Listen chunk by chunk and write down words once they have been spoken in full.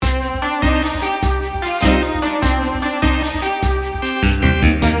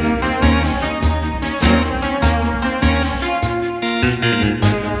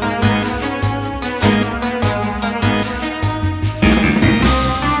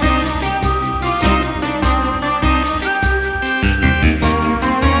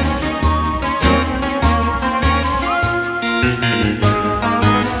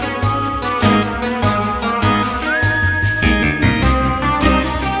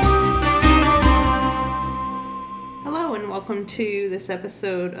welcome to this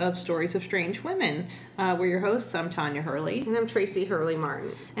episode of Stories of Strange Women. We're your hosts. I'm Tanya Hurley. And I'm Tracy Hurley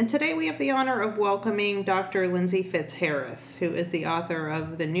Martin. And today we have the honor of welcoming Dr. Lindsay Fitzharris, who is the author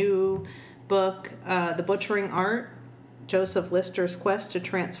of the new book, The Butchering Art, Joseph Lister's Quest to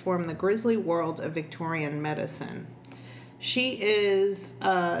Transform the Grisly World of Victorian Medicine. She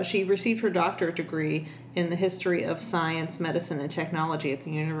received her doctorate degree in the history of science, medicine, and technology at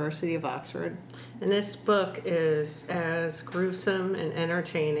the University of Oxford. And this book is as gruesome and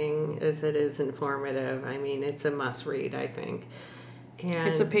entertaining as it is informative. I mean, it's a must-read, I think. And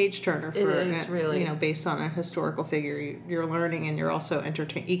it's a page-turner. It is really. Based on a historical figure. You're learning and you're also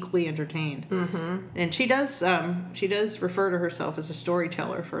equally entertained. Mm-hmm. And she does refer to herself as a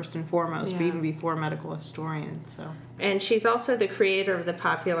storyteller first and foremost, even before medical historian. So. And she's also the creator of the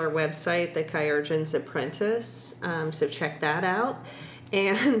popular website, The Chirurgeon's Apprentice, so check that out.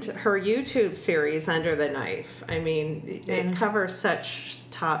 And her YouTube series, Under the Knife. I mean, it covers such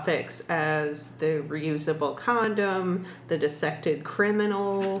topics as the reusable condom, the dissected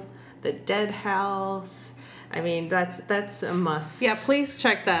criminal, the dead house. I mean, that's a must. Yeah, please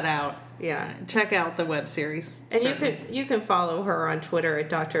check that out. Yeah, check out the web series. And you can follow her on Twitter at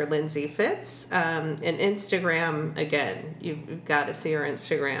Dr. Lindsay Fitz, and Instagram. Again, you've got to see her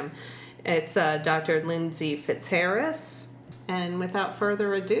Instagram. It's Dr. Lindsay Fitzharris. And without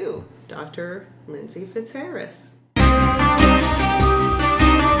further ado, Dr. Lindsay Fitzharris.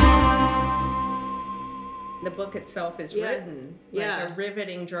 The book itself is written like a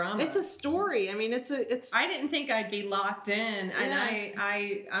riveting drama. It's a story. I mean, it's. I didn't think I'd be locked in, and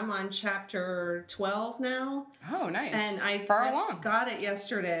I'm on chapter 12 now. Oh, nice! And I got it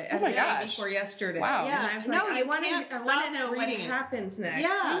yesterday. Oh my gosh! Before yesterday. Wow! Yeah, and I was like, I want to know what happens next.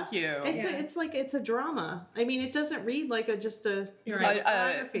 Yeah, thank you. It's a drama. I mean, it doesn't read like just a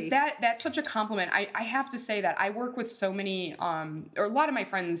biography. That's such a compliment. I have to say that I work with so many, or a lot of my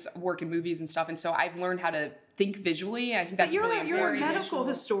friends work in movies and stuff, and so I've learned how to think visually. I think that's really important. You're a medical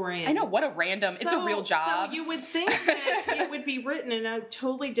historian. I know, what a random, it's a real job. So you would think that it would be written in a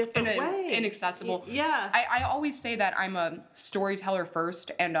totally different way. Inaccessible. Yeah. I always say that I'm a storyteller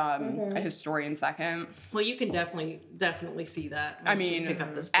first and a historian second. Well, you can definitely see that. I mean, pick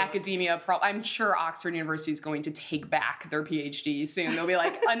up this book. Academia, I'm sure Oxford University is going to take back their PhD soon. They'll be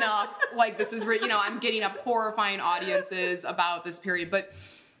like, enough, like this is, I'm getting up horrifying audiences about this period. But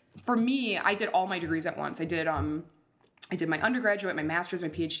for me, I did all my degrees at once. I did my undergraduate, my master's, my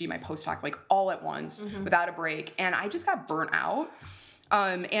PhD, my postdoc, like all at once without a break. And I just got burnt out.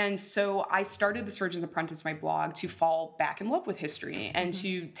 And so I started The Surgeon's Apprentice, my blog, to fall back in love with history and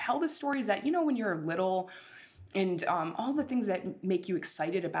to tell the stories that, when you're little and all the things that make you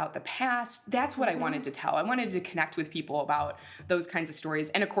excited about the past, that's what I wanted to tell. I wanted to connect with people about those kinds of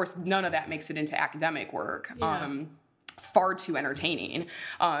stories. And of course, none of that makes it into academic work. Yeah. Far too entertaining.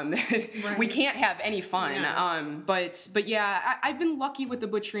 We can't have any fun. Yeah. But yeah, I've been lucky with The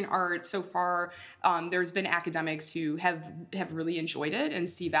Butchering Art so far. There's been academics who have really enjoyed it and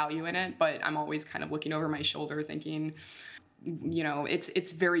see value in it, but I'm always kind of looking over my shoulder thinking,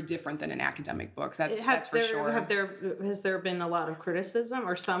 it's very different than an academic book. That's for sure. Has there been a lot of criticism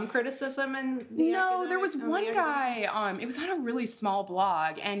or some criticism in the No, there was one guy, it was on a really small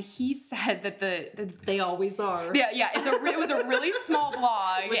blog, and he said that they always are. Yeah, it was a really small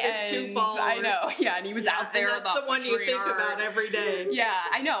blog. With and his 2 followers. I know, and he was out there and that's about the one you think art. about every day. Yeah,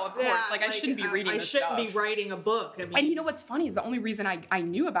 I know, of course. I shouldn't be reading this stuff. I shouldn't be writing a book. I mean, and you know what's funny is the only reason I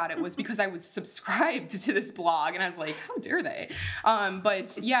knew about it was because I was subscribed to this blog, and I was like, how dare they?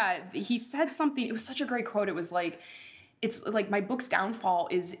 But yeah, he said something, it was such a great quote. It was like, it's like my book's downfall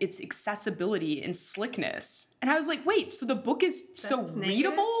is its accessibility and slickness. And I was like, wait, so the book is so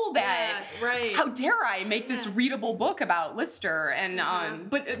readable that how dare I make this readable book about Lister? And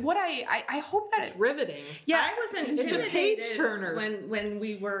but what I hope that it's riveting. Yeah, I was intimidated. It's a page turner. When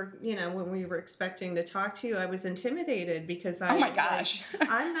we were expecting to talk to you, I was intimidated because oh my gosh,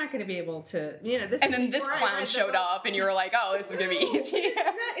 I'm not going to be able to this. And then this clown showed up, and you were like, oh, this is going to be easy.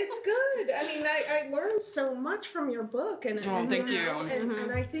 It's good. I mean, I learned so much from your book, and thank you.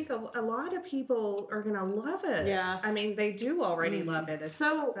 And I think a lot of people are going to love it. Yeah, I mean, they do already love it. It's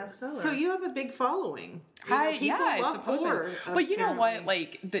a bestseller. So you have a big following. I suppose. But you know what?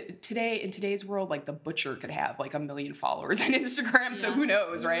 Like in today's world, like The Butcher could have like 1 million followers on Instagram. Yeah. So who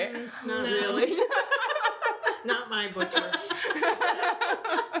knows, right? Not really. Not my butcher.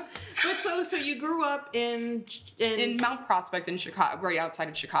 But so you grew up in Mount Prospect in Chicago, right outside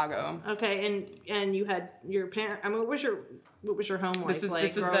of Chicago. Okay, and you had your parent. I mean, what was your your home like? This is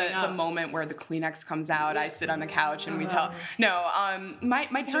growing the up? moment where the Kleenex comes out. I sit on the couch and we tell. No, my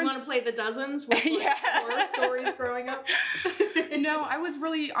parents. Do you want to play the dozens with horror stories growing up? No, I was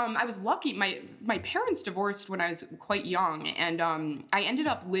really I was lucky. My parents divorced when I was quite young, and I ended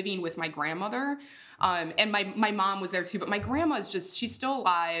up living with my grandmother. And my mom was there too, but my grandma's she's still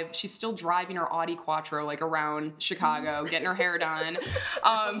alive. She's still driving her Audi Quattro like around Chicago, getting her hair done.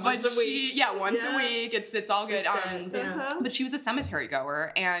 Once a week. Once a week. It's all good. But she was a cemetery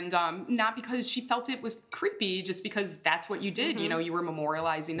goer, and not because she felt it was creepy, just because that's what you did. You know, you were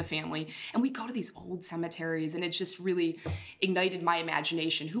memorializing the family, and we go to these old cemeteries, and it just really ignited my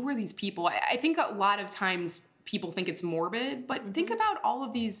imagination. Who were these people? I think a lot of times people think it's morbid, but think about all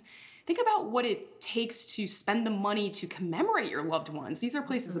of these. Think about what it takes to spend the money to commemorate your loved ones. These are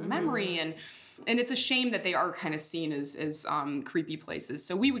places of memory, and it's a shame that they are kind of seen as creepy places.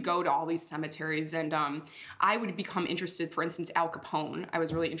 So we would go to all these cemeteries, and I would become interested. For instance, Al Capone. I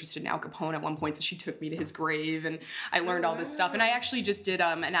was really interested in Al Capone at one point, so she took me to his grave, and I learned all this stuff. And I actually just did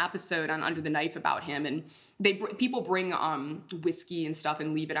an episode on Under the Knife about him, and people bring whiskey and stuff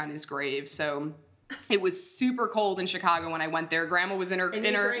and leave it on his grave. So. It was super cold in Chicago when I went there. Grandma was in her.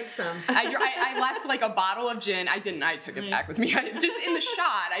 Drank some. I left like a bottle of gin. I didn't. I took it back with me. Just in the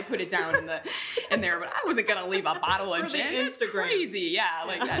shot, I put it down in there. But I wasn't gonna leave a bottle of gin. It's crazy. Yeah,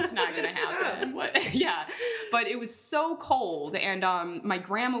 like that's not gonna happen. Yeah, but it was so cold, and my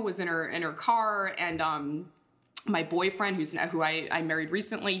grandma was in her car, and my boyfriend, who I married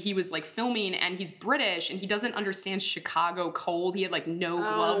recently, he was like filming, and he's British, and he doesn't understand Chicago cold. He had like no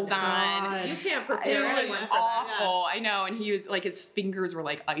gloves on. You can't prepare It was anyone for awful. I know, and he was like, his fingers were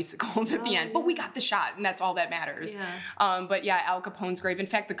like icicles at the end. But we got the shot, and that's all that matters. Yeah. But yeah, Al Capone's grave. In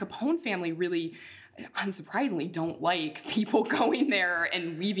fact, the Capone family really, unsurprisingly, don't like people going there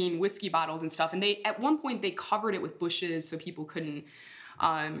and leaving whiskey bottles and stuff. And at one point they covered it with bushes so people couldn't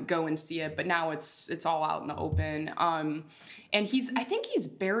go and see it, but now it's all out in the open. And I think he's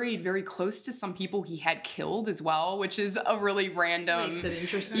buried very close to some people he had killed as well, which is a really random. Makes it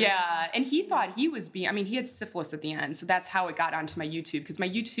interesting. Yeah, and he thought he was he had syphilis at the end, so that's how it got onto my YouTube, because my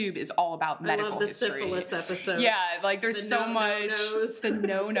YouTube is all about medical history. I love the syphilis episode. Yeah, like there's so much the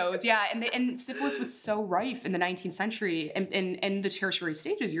no-nos. Yeah, and syphilis was so rife in the 19th century, and the tertiary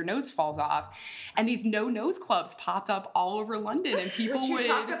stages, your nose falls off, and these no-nose clubs popped up all over London, and people you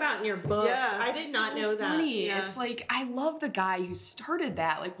talk about in your book. Yeah, I did not know funny. that. Yeah. It's like, I love the guy who started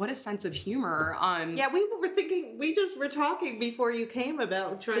that. Like, what a sense of humor. Yeah, we were thinking, we just were talking before you came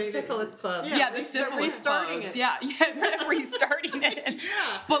about trying the syphilis club. Yeah, the syphilis restarting clubs. it. Yeah, restarting it.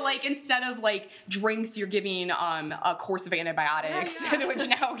 Yeah. But like, instead of like drinks, you're giving a course of antibiotics, which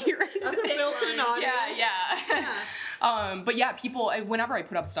now here is That's a built-in audience. Yeah. But yeah, people, whenever I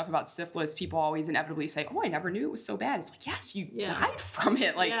put up stuff about syphilis, people always inevitably say, "Oh, I never knew it was so bad." It's like, yes, you died from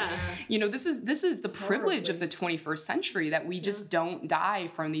it. Like, you know, this is the privilege of the 21st century, that we just don't die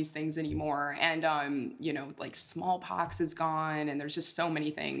from these things anymore. And you know, like smallpox is gone, and there's just so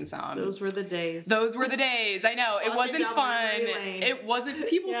many things. Those were the days. Those were the days. I know. It wasn't down fun. memory lane. It wasn't.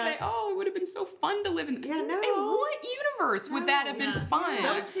 People say, "Oh, it would have been so fun to live in." Yeah, no. In what universe would that have been fun?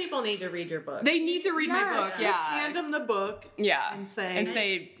 Those people need to read your book. They need to read my book. Just Yeah. hand them the book. Yeah. And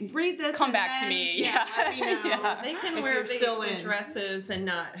say, read this. Come and back then, to me. Let me know. Yeah. They can If wear you're still the in. dresses and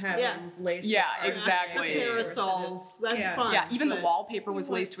not have them laced. Yeah, with exactly. arsenic. Parasols. That's fun. Yeah, even the but wallpaper was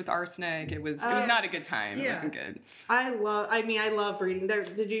laced with arsenic. It was not a good time. It wasn't good. I love reading.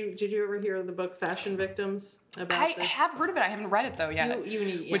 Did you ever hear of the book Fashion Victims? I have heard of it. I haven't read it though yet. You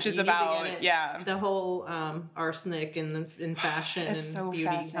need, which is you need to about get it. The whole arsenic in fashion It's and so beauty,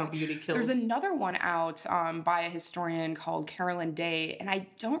 fascinating. how beauty kills. There's another one out by a historian called Carolyn Day, and I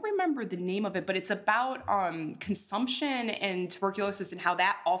don't remember the name of it, but it's about consumption and tuberculosis and how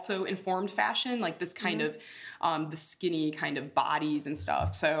that also informed fashion, like this kind of the skinny kind of bodies and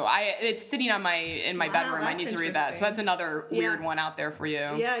stuff. So it's sitting in my bedroom. I need to read that. So that's another weird one out there for you.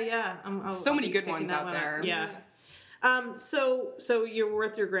 Yeah. So many good ones out there. Yeah. So you're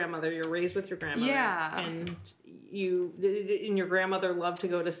with your grandmother. You're raised with your grandmother. Yeah. And your grandmother loved to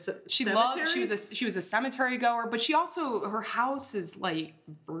go to cemeteries? She was a cemetery goer, but she also, her house is like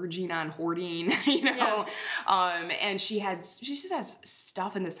verging on hoarding, you know. And she just has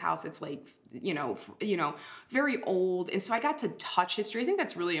stuff in this house. It's like, you know, very old. And so I got to touch history. I think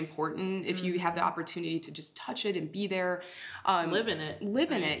that's really important if you have the opportunity to just touch it and be there. Live in it.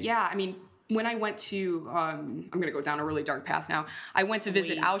 In it. Yeah. I mean, when I went to, I'm going to go down a really dark path now. I went to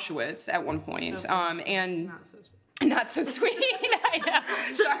visit Auschwitz at one point. And not so sweet. I know.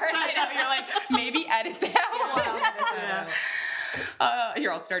 Sorry. I know. You're like, maybe edit that one.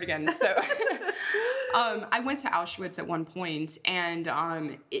 Here, I'll start again. So, I went to Auschwitz at one point, and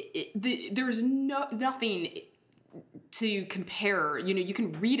there's nothing to compare. You know, you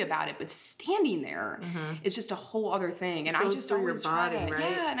can read about it, but standing there is just a whole other thing. And I just through always your body, try to,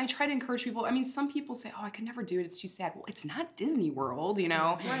 right? yeah, and I try to encourage people. I mean, some people say, "Oh, I could never do it. It's too sad." Well, it's not Disney World, you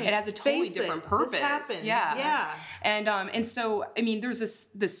know. Right. It has a totally Face different it, purpose. this happened. Yeah. And so I mean, there's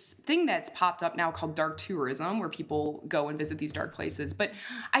this thing that's popped up now called dark tourism, where people go and visit these dark places. But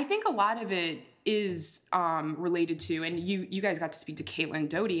I think a lot of it is related to, and you guys got to speak to Caitlin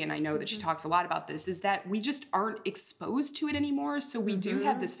Doty, and I know that she talks a lot about this, is that we just aren't exposed to it anymore. So we do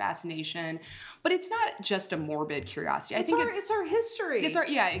have this fascination, but it's not just a morbid curiosity. I think it's our history.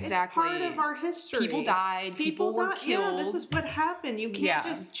 Yeah, exactly. It's part of our history. People died. People were killed. Yeah, this is what happened. You can't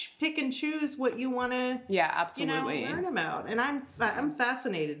just pick and choose what you want to. Yeah, absolutely. Learn about. And I'm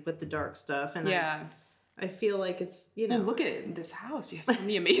fascinated with the dark stuff. And I feel like it's, Well, look at this house. You have so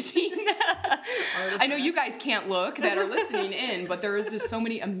many amazing. I know you guys can't look that are listening in, but there is just so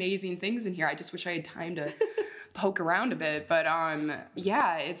many amazing things in here. I just wish I had time to poke around a bit, but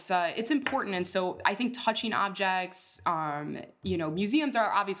it's important. And so I think touching objects, museums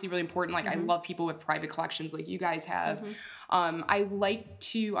are obviously really important. Like I love people with private collections like you guys have. I like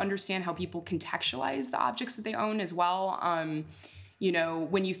to understand how people contextualize the objects that they own as well.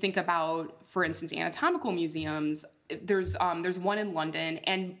 When you think about, for instance, anatomical museums, there's one in London,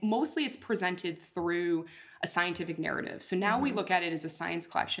 and mostly it's presented through a scientific narrative. So now we look at it as a science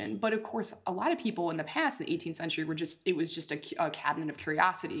collection. But of course, a lot of people in the past, in the 18th century, it was just a cabinet of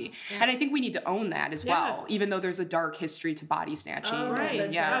curiosity. Yeah. And I think we need to own that as well, even though there's a dark history to body snatching. Oh, right.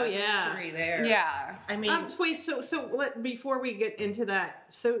 History there. Yeah. I mean, wait, so before we get into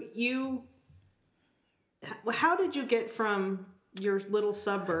that, how did you get from your little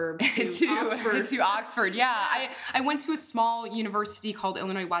suburb to Oxford? To Oxford, yeah. I went to a small university called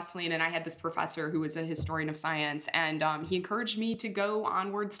Illinois Wesleyan, and I had this professor who was a historian of science, and he encouraged me to go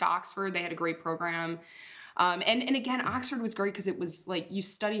onwards to Oxford. They had a great program. And again, Oxford was great because it was like you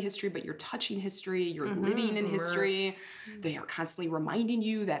study history, but you're touching history, you're living in history. They are constantly reminding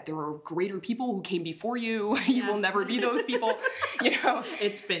you that there are greater people who came before you. You will never be those people.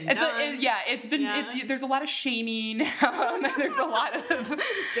 It's been done. There's a lot of shaming. There's a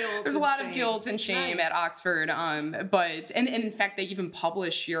lot of guilt and shame at Oxford. But in fact, they even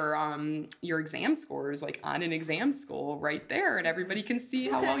publish your exam scores like on an exam school right there, and everybody can see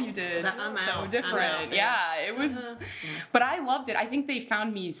how well you did. I'm so out. different. Yeah. It was, but I loved it. I think they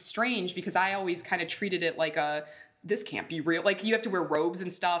found me strange because I always kind of treated it like this can't be real. Like you have to wear robes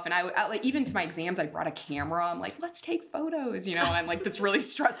and stuff. And I like, even to my exams, I brought a camera. I'm like, let's take photos, and like this really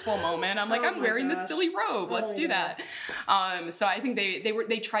stressful moment. I'm like, I'm wearing this silly robe. Let's do that. So I think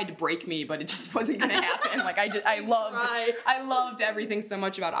they tried to break me, but it just wasn't going to happen. Like I loved everything so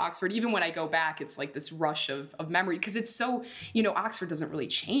much about Oxford. Even when I go back, it's like this rush of memory because it's so, Oxford doesn't really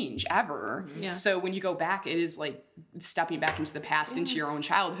change ever. Yeah. So when you go back, it is like stepping back into the past, into your own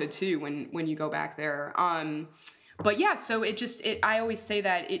childhood too, when you go back there. But yeah, so I always say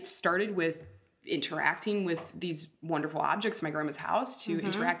that it started with interacting with these wonderful objects in my grandma's house to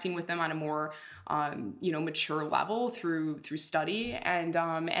interacting with them on a more, mature level through study. And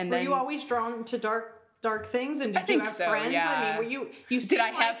then. Were you always drawn to dark things? And did you have friends? Yeah. I mean, were you did I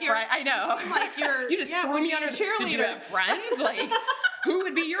have friends? I know. Like you just threw me under. Did you have friends? Like, who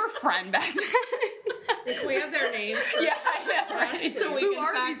would be your friend back then? We have their names. Yeah, I know. Right? So we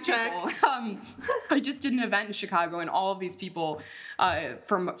can fact check. I just did an event in Chicago, and all of these people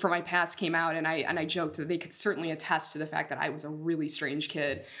from my past came out, and I joked that they could certainly attest to the fact that I was a really strange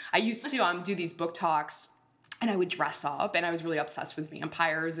kid. I used to do these book talks. And I would dress up, and I was really obsessed with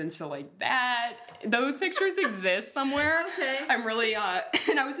vampires, and so like those pictures exist somewhere. Okay. I'm really,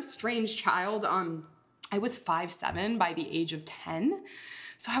 and I was a strange child. I was 5'7" by the age of 10,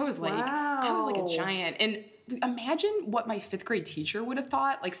 so I was like, a giant. And imagine what my 5th grade teacher would have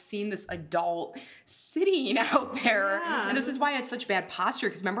thought, like seeing this adult sitting out there. Yeah. And this is why I had such bad posture,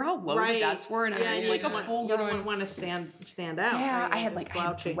 because remember how low the desks were, and I was like a full. You don't want to stand out. Yeah, right? I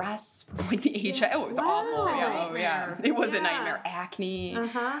had breasts from like the age. It was awful. Yeah, it was a nightmare. Acne,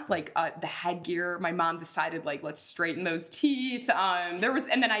 the headgear. My mom decided let's straighten those teeth. And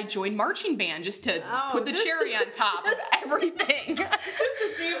then I joined marching band just to put the cherry on top of everything. Just to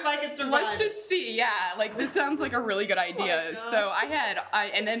see if I could survive. Let's just see. Yeah, this sounds like a really good idea. So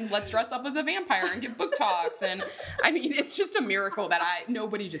and then let's dress up as a vampire and give book talks. And I mean, it's just a miracle that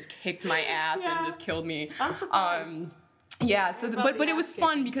nobody just kicked my ass and just killed me. I'm surprised. Yeah. So, but it was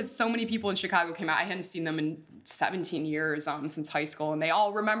fun because so many people in Chicago came out. I hadn't seen them in 17 years since high school, and they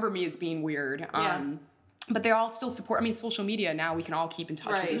all remember me as being weird. but they all still support. I mean, social media now, we can all keep in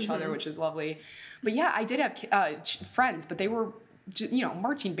touch with each other, which is lovely. But yeah, I did have friends, but they were,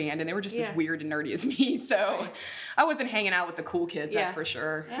 marching band, and they were just as weird and nerdy as me. So I wasn't hanging out with the cool kids, that's for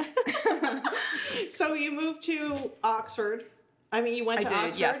sure. So you moved to Oxford. I mean, you went to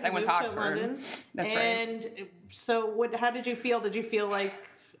Oxford. Yes, I went to Oxford. London. That's right. And so how did you feel? Did you feel like,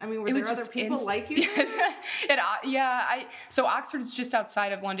 I mean, were there other people like you there? So Oxford's just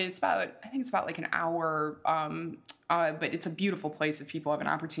outside of London. I think it's about like an hour, but it's a beautiful place if people have an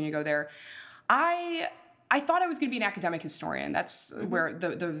opportunity to go there. I thought I was going to be an academic historian. That's where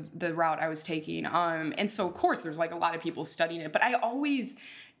the route I was taking. And so of course there's like a lot of people studying it, but I always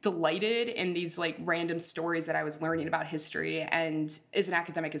delighted in these like random stories that I was learning about history. And as an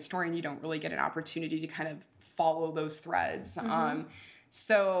academic historian, you don't really get an opportunity to kind of follow those threads.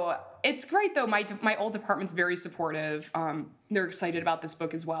 So it's great though. My old department's very supportive. They're excited about this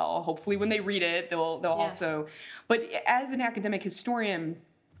book as well. Hopefully when they read it, they'll also, but as an academic historian,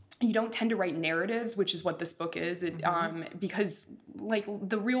 you don't tend to write narratives, which is what this book is, because like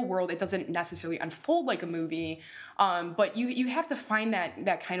the real world, it doesn't necessarily unfold like a movie, but you have to find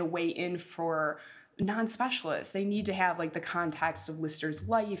that kind of way in for non-specialists. They need to have like the context of Lister's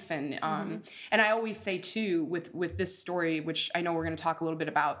life, and I always say too with this story, which I know we're going to talk a little bit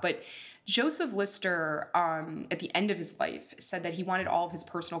about, but Joseph Lister, at the end of his life, said that he wanted all of his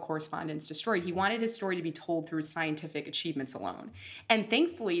personal correspondence destroyed. He wanted his story to be told through his scientific achievements alone. And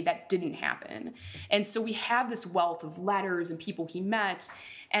thankfully, that didn't happen. And so we have this wealth of letters and people he met.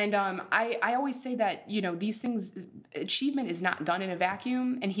 And I always say that, these things, achievement is not done in a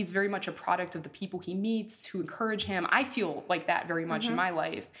vacuum. And he's very much a product of the people he meets who encourage him. I feel like that very much in my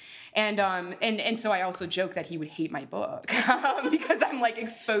life. And so I also joke that he would hate my book because I'm like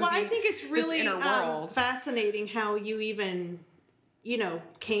exposing. Well, I think it's really inner world. fascinating how you even,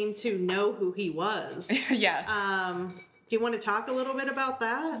 came to know who he was. Yeah. Do you want to talk a little bit about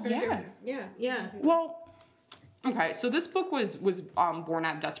that? Yeah. Well, okay. So this book was born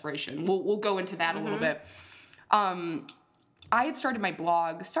out of desperation. We'll go into that a little bit. I had started my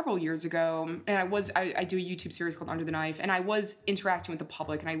blog several years ago, and I do a YouTube series called Under the Knife, and I was interacting with the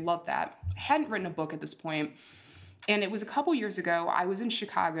public, and I loved that. I hadn't written a book at this point, and it was a couple years ago. I was in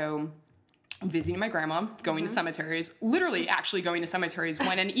Chicago visiting my grandma, going to cemeteries, literally actually going to cemeteries,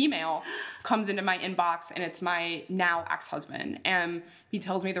 when an email comes into my inbox, and it's my now ex-husband, and he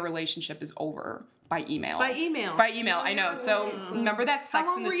tells me the relationship is over by email. By email, I know. So remember that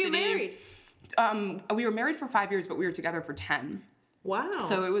Sex in the City? How long were you married? We were married for 5 years, but we were together for 10. Wow.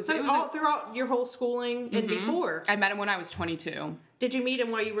 So it was all throughout your whole schooling and before. I met him when I was 22. Did you meet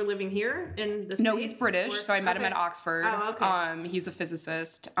him while you were living here in the States? No, he's British, so I met him at Oxford. Oh, okay. He's a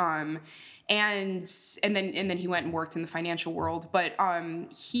physicist. And then he went and worked in the financial world. But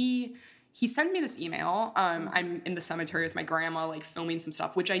he sends me this email. I'm in the cemetery with my grandma, like filming some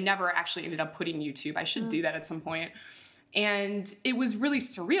stuff, which I never actually ended up putting YouTube. I should do that at some point. And it was really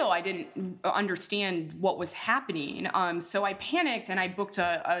surreal. I didn't understand what was happening. So I panicked and I booked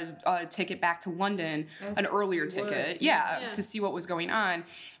a ticket back to London, an earlier ticket, to see what was going on.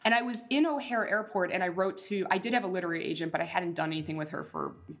 And I was in O'Hare Airport, and I did have a literary agent, but I hadn't done anything with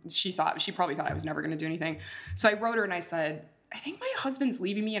her she probably thought I was never going to do anything. So I wrote her and I said, I think my husband's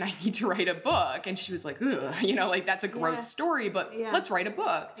leaving me and I need to write a book. And she was like, ugh, like that's a gross story, but let's write a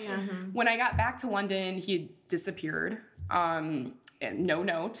book. Yeah. When I got back to London, he had disappeared. No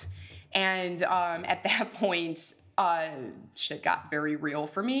note. And at that point, shit got very real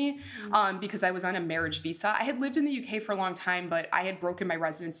for me because I was on a marriage visa. I had lived in the UK for a long time, but I had broken my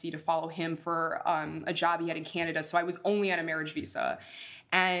residency to follow him for a job he had in Canada. So I was only on a marriage visa.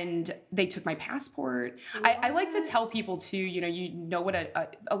 And they took my passport. I like to tell people too, you know what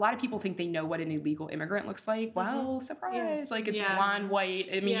a lot of people think they know what an illegal immigrant looks like. Well, surprise, like it's blonde, white.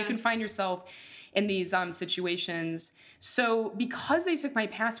 I mean, you can find yourself in these situations. So because they took my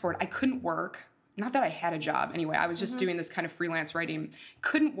passport, I couldn't work. Not that I had a job anyway. I was just doing this kind of freelance writing.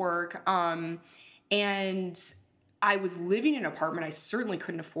 Couldn't work. And I was living in an apartment I certainly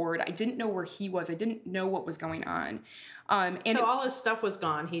couldn't afford. I didn't know where he was. I didn't know what was going on. So all his stuff was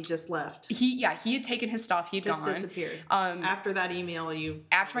gone. He just left. He had taken his stuff. He had just gone. Disappeared. After that email,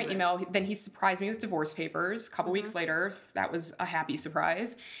 After my email, then he surprised me with divorce papers. A couple weeks later, that was a happy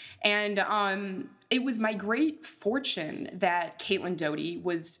surprise. And it was my great fortune that Caitlin Doughty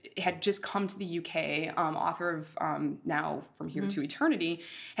had just come to the UK, author of Now From Here to Eternity,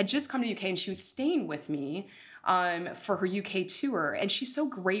 had just come to the UK, and she was staying with me for her UK tour. And she's so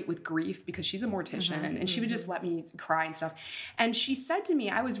great with grief because she's a mortician, and she would just let me cry and stuff. And she said to me,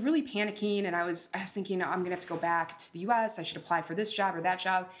 I was really panicking, and I was thinking, I'm gonna have to go back to the US. I should apply for this job or that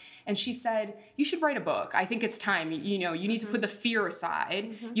job. And she said, you should write a book. I think it's time. You know, you need to put the fear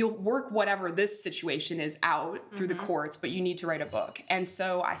aside. You'll work whatever this situation is out through the courts, but you need to write a book. And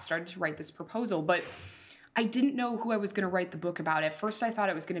so I started to write this proposal, but I didn't know who I was going to write the book about. At first, I thought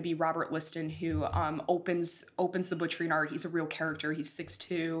it was going to be Robert Liston, who opens the Butchering Art. He's a real character. He's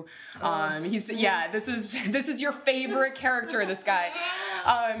 6'2". This is your favorite character. This guy,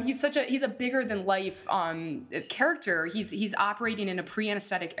 he's a bigger than life character. He's operating in a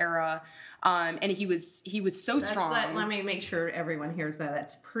pre-anesthetic era. And he was so strong. Let me make sure everyone hears that.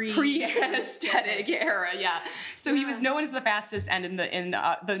 That's pre-anesthetic era, yeah. So he was known as the fastest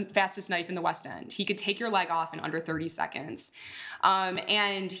the fastest knife in the West End. He could take your leg off in under 30 seconds.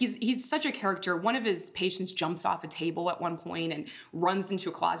 And he's such a character. One of his patients jumps off a table at one point and runs into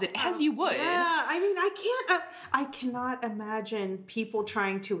a closet, as you would. Yeah, I mean, I cannot imagine people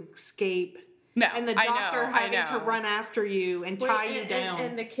trying to escape. No, and the doctor having to run after you and tie you down.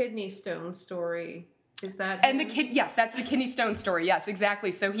 And the kidney stone story. Is that and him? Yes, that's the kidney stone story. Yes,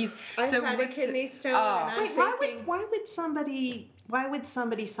 exactly. So he's I had a kidney stone. And why would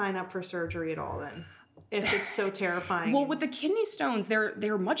somebody sign up for surgery at all then? If it's so terrifying. Well, with the kidney stones,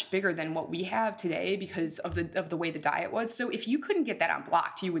 they're much bigger than what we have today because of the way the diet was. So if you couldn't get that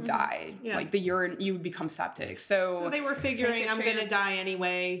unblocked, you would die. Yeah. Like the urine, you would become septic. So they were figuring I'm going to die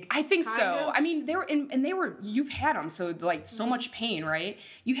anyway. I think so. Of. I mean, you've had them. So like so much pain, right?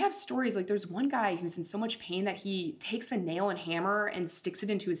 You have stories like there's one guy who's in so much pain that he takes a nail and hammer and sticks it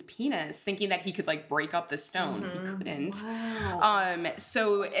into his penis, thinking that he could like break up the stone. He couldn't. Wow.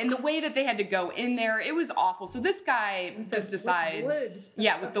 So and the way that they had to go in there, it was awful. So this guy just decides,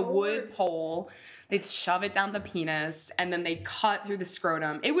 with the wood pole, they'd shove it down the penis and then they cut through the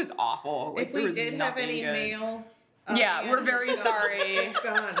scrotum. It was awful. Like, if we did have any mail, we're very sorry. It's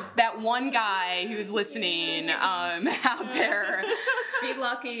gone. That one guy who's listening out there. Be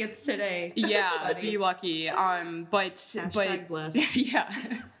lucky it's today. Yeah, buddy. be lucky. Hashtag blessed. Yeah.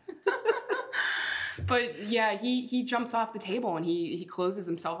 But yeah, he jumps off the table and he closes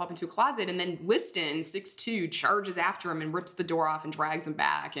himself up into a closet, and then Liston, 6'2", charges after him and rips the door off and drags him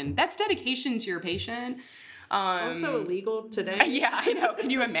back. And that's dedication to your patient. Also illegal today. Yeah, I know. Can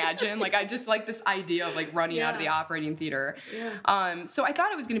you imagine? Like, I just like this idea of like running out of the operating theater. Yeah. So I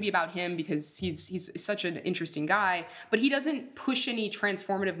thought it was going to be about him because he's such an interesting guy, but he doesn't push any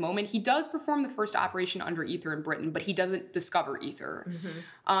transformative moment. He does perform the first operation under ether in Britain, but he doesn't discover ether.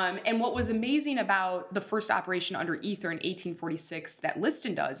 And what was amazing about the first operation under ether in 1846 that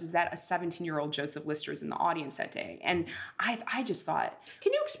Liston does is that a 17-year-old Joseph Lister is in the audience that day. And I just thought...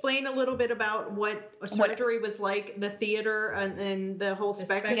 Can you explain a little bit about what surgery was like, the theater and the whole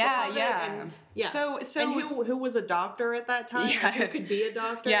spectacle of it? And, So and who was a doctor at that time? Yeah. Who could be a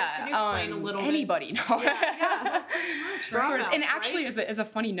doctor? Yeah. Can you explain a little anybody, bit? no. Yeah. Sort of. And Dropouts, actually, right? as a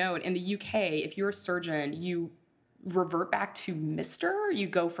funny note, in the UK, if you're a surgeon, you revert back to Mr. You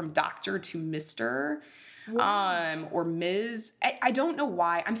go from doctor to Mr. Or Ms. I don't know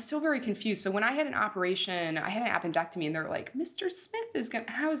why. I'm still very confused. So when I had an operation, I had an appendectomy, and they're like, Mr. Smith is gonna.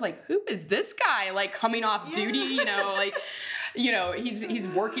 And I was like, who is this guy? Like coming off duty, you know, like, you know, he's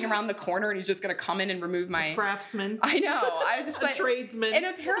working around the corner and he's just gonna come in and remove my Craftsman. I know. I just like tradesman. And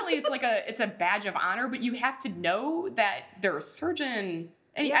apparently it's a badge of honor, but you have to know that they're a surgeon.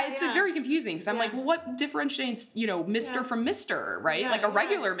 And it's very confusing because I'm like, well, what differentiates, you know, Mr. from Mr., right? Like a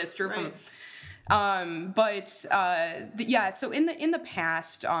regular Mr. from... So in the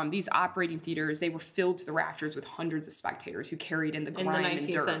past, these operating theaters, they were filled to the rafters with hundreds of spectators who carried in the grime and dirt. In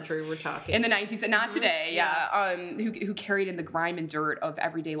the 19th century, we're talking. In the 19th, not today, who carried in the grime and dirt of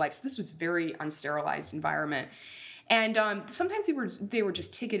everyday life. So this was very unsterilized environment. And sometimes they were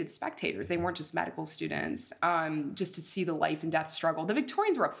just ticketed spectators. They weren't just medical students, just to see the life and death struggle. The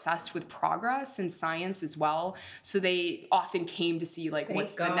Victorians were obsessed with progress and science as well. So they often came to see like,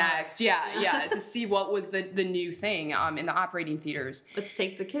 what's the next? Yeah, to see what was the new thing in the operating theaters. Let's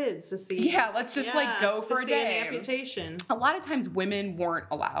take the kids to see. Yeah, let's just like go for a day. An amputation. A lot of times women weren't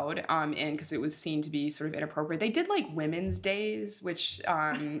allowed in because it was seen to be sort of inappropriate. They did like women's days, which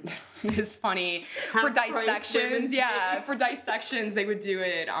is funny for dissections. Yeah, for dissections, they would do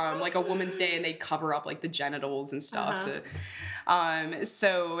it like a woman's day, and they'd cover up like the genitals and stuff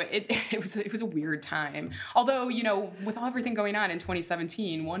So it was a weird time. Although, you know, with everything going on in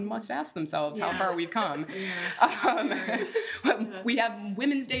 2017, one must ask themselves how far we've come. We have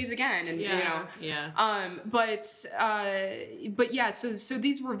Women's Days again, and you know. But yeah, so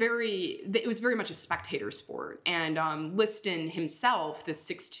these were it was very much a spectator sport, and Liston himself, the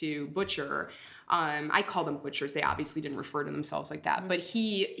 6'2" butcher. I call them butchers. They obviously didn't refer to themselves like that, but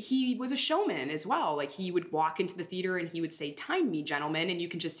he was a showman as well. Like, he would walk into the theater and he would say, "Time me, gentlemen," and you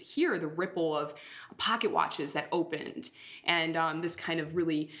can just hear the ripple of pocket watches that opened. And this kind of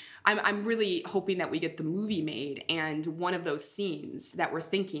really, I'm really hoping that we get the movie made, and one of those scenes that we're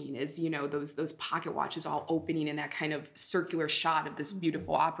thinking is, you know, those pocket watches all opening in that kind of circular shot of this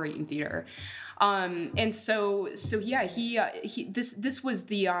beautiful operating theater. And so yeah, this was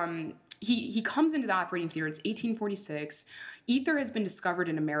the. He comes into the operating theater. It's 1846. Ether has been discovered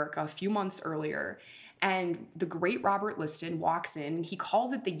in America a few months earlier. And the great Robert Liston walks in. He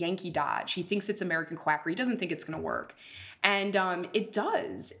calls it the Yankee Dodge. He thinks it's American quackery. He doesn't think it's going to work. And it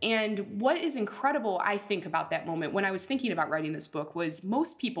does. And what is incredible, I think, about that moment when I was thinking about writing this book was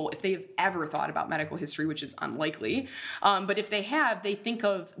most people, if they've ever thought about medical history, which is unlikely, but if they have, they think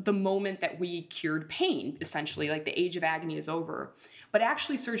of the moment that we cured pain, essentially, like the age of agony is over. But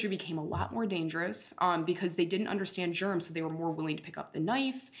actually, surgery became a lot more dangerous because they didn't understand germs, so they were more willing to pick up the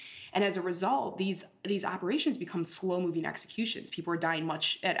knife. And as a result, these operations become slow-moving executions. People are dying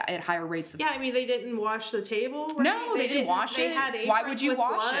much at higher rates. I mean, they didn't wash the table. Right? No, they didn't wash it. Why would you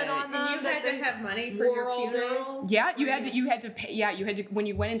wash it? On them, and you had to have money for your funeral. Yeah, you had to pay. Yeah, you had to. When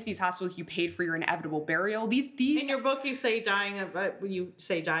you went into these hospitals, you paid for your inevitable burial. These in your book, you say dying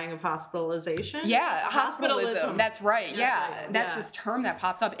of hospitalization. Yeah, hospitalism. That's right. That's this term that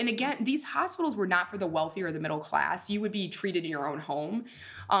pops up. And again, these hospitals were not for the wealthy or the middle class. You would be treated in your own home.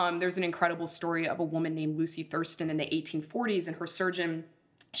 There's an incredible story of a woman named Lucy Thurston in the 1840s, and her surgeon,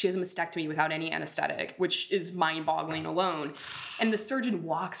 she has a mastectomy without any anesthetic, which is mind-boggling alone. And the surgeon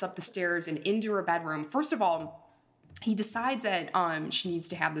walks up the stairs and into her bedroom. First of all, he decides that she needs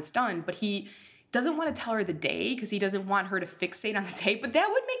to have this done, but he doesn't want to tell her the day because he doesn't want her to fixate on the day. But that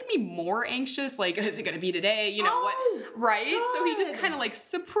would make me more anxious. Like, is it going to be today? You know what? Right? God. So he just kind of like,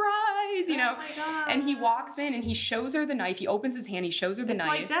 surprise, you know. My God. And he walks in and he shows her the knife. He opens his hand. He shows her the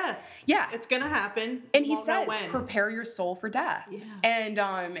knife. It's like death. Yeah. It's going to happen. And he says, prepare your soul for death. Yeah.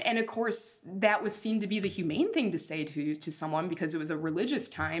 And of course, that was seen to be the humane thing to say to someone because it was a religious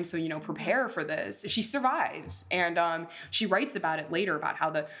time. So, you know, prepare for this. She survives. And she writes about it later about how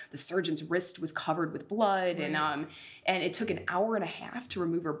the surgeon's wrist was covered with blood, and it took an hour and a half to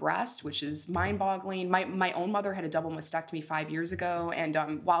remove her breast, which is mind-boggling. My own mother had a double mastectomy 5 years ago, and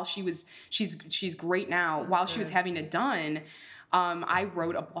while she's great now. While she was having it done, I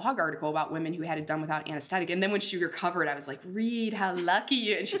wrote a blog article about women who had it done without anesthetic. And then when she recovered, I was like, Reed, how lucky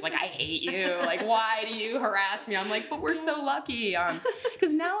you. And she's like, I hate you. Like, why do you harass me? I'm like, but we're so lucky.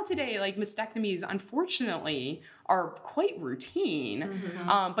 Because now today, like, mastectomies, unfortunately, are quite routine.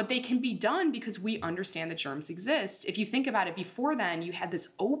 Mm-hmm. But they can be done because we understand that germs exist. If you think about it, before then, you had this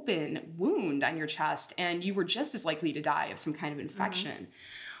open wound on your chest, and you were just as likely to die of some kind of infection. Mm-hmm.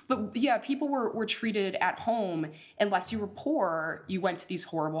 But yeah, people were treated at home. Unless you were poor, you went to these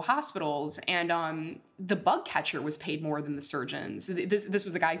horrible hospitals, and the bug catcher was paid more than the surgeons. This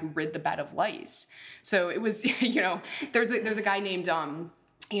was the guy who rid the bed of lice. So it was, you know, there's a guy named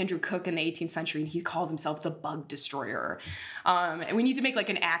Andrew Cook in the 18th century, and he calls himself the bug destroyer. And we need to make like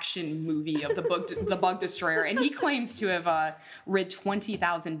an action movie of the bug destroyer. And he claims to have rid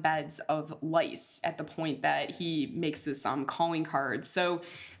 20,000 beds of lice at the point that he makes this calling card. So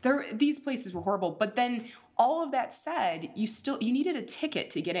these places were horrible. But then all of that said, you needed a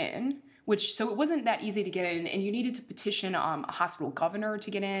ticket to get in. So it wasn't that easy to get in, and you needed to petition a hospital governor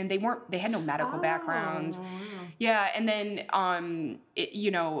to get in. They had no medical background. Yeah, and then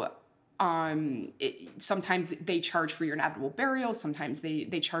sometimes they charge for your inevitable burial. Sometimes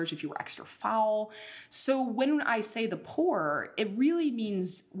they charge if you were extra foul. So when I say the poor, it really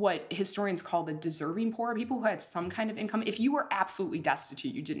means what historians call the deserving poor, people who had some kind of income. If you were absolutely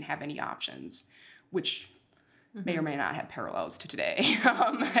destitute, you didn't have any options, which may or may not have parallels to today.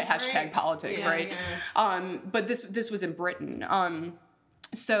 Hashtag politics, right? Yeah. But this was in Britain.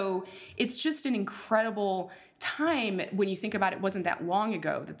 So it's just an incredible time when you think about it. Wasn't that long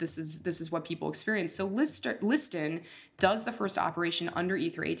ago that this is what people experienced. So Liston does the first operation under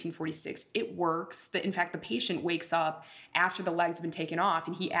Ether, 1846. It works. In fact, the patient wakes up after the leg's been taken off,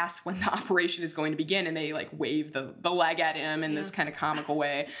 and he asks when the operation is going to begin, and they like wave the leg at him in this kind of comical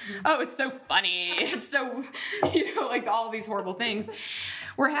way. Oh, it's so funny. It's so, like all these horrible things.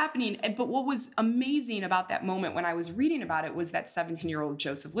 were happening. But what was amazing about that moment when I was reading about it was that 17-year-old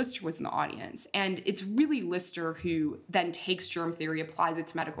Joseph Lister was in the audience. And it's really Lister who then takes germ theory, applies it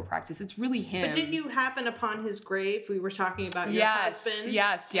to medical practice. It's really him. But didn't you happen upon his grave? We were talking about your husband.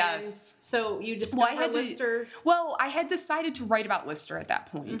 Yes. And so you discovered Lister. I had decided to write about Lister at that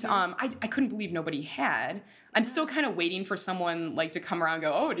point. I couldn't believe nobody had. I'm still kind of waiting for someone like to come around and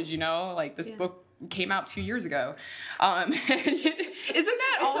go, oh, did you know, like this book came out 2 years ago. Isn't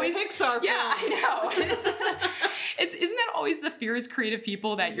that always a Pixar film? Yeah, I know. Isn't that always the fear as creative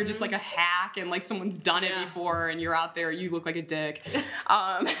people that you're just like a hack and like someone's done it before and you're out there, you look like a dick.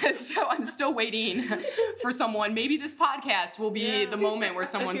 So I'm still waiting for someone. Maybe this podcast will be the moment where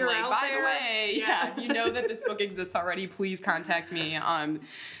someone's like, by the way, if you know that this book exists already, please contact me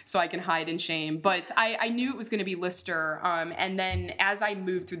so I can hide in shame. But I knew it was going to be Lister. And then as I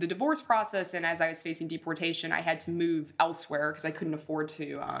moved through the divorce process and as I was facing deportation, I had to move elsewhere because I couldn't afford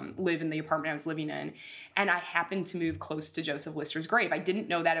to live in the apartment I was living in. And I happened to move close to Joseph Lister's grave. I didn't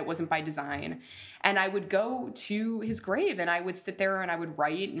know that. It wasn't by design. And I would go to his grave and I would sit there and I would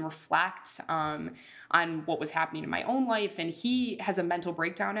write and reflect on what was happening in my own life. And he has a mental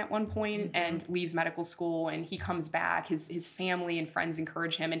breakdown at one point and leaves medical school, and he comes back. His family and friends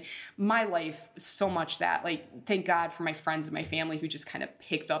encourage him. And my life, so much that, like, thank God for my friends and my family who just kind of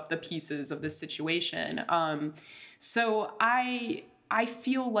picked up the pieces of this situation. So I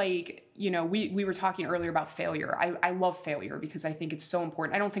feel like, we were talking earlier about failure. I love failure because I think it's so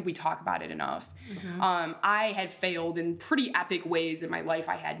important. I don't think we talk about it enough. I had failed in pretty epic ways in my life.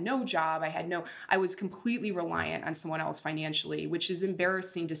 I had no job. I was completely reliant on someone else financially, which is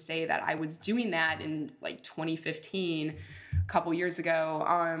embarrassing to say that I was doing that in like 2015, a couple years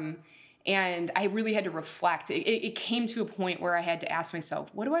ago. And I really had to reflect. It came to a point where I had to ask myself,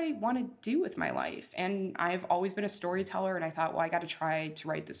 what do I want to do with my life? And I've always been a storyteller, and I thought, well, I got to try to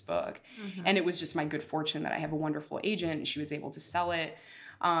write this book. And it was just my good fortune that I have a wonderful agent, and she was able to sell it.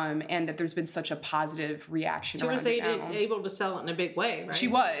 And that there's been such a positive reaction. She was able to sell it in a big way, right? She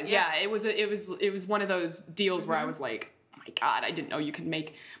was, yeah. It was one of those deals where I was like, my God, I didn't know you could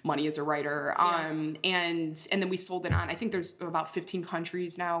make money as a writer. And then we sold it on, I think there's about 15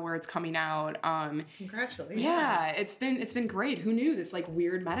 countries now where it's coming out. Congratulations. Yeah, it's been great. Who knew this like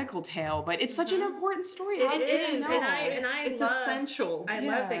weird medical tale, but it's such an important story. It is. It's essential. I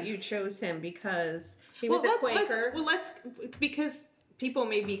love that you chose him because he was a Quaker. Because people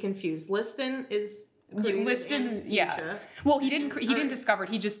may be confused. Liston is Liston, yeah. Well, he didn't discover it.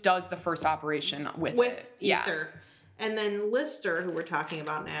 He just does the first operation with it. ether. And then Lister, who we're talking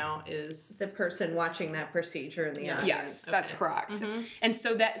about now, is the person watching that procedure in the audience. Yes, that's correct. And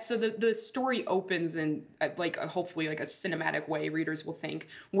so the story opens in hopefully like a cinematic way, readers will think,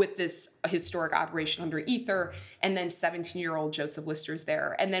 with this historic operation under ether, and then 17-year-old Joseph Lister's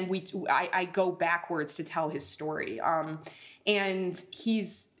there, and then I go backwards to tell his story. And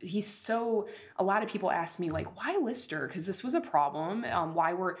he's so, a lot of people ask me like, why Lister? Because this was a problem.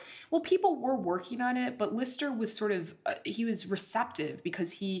 People were working on it, but Lister was sort of, he was receptive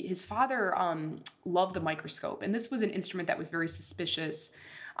because his father loved the microscope. And this was an instrument that was very suspicious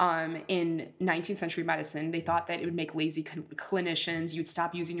in 19th century medicine. They thought that it would make lazy clinicians. You'd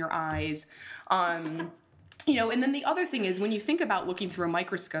stop using your eyes. And then the other thing is when you think about looking through a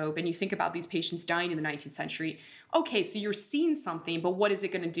microscope and you think about these patients dying in the 19th century, okay, so you're seeing something, but what is it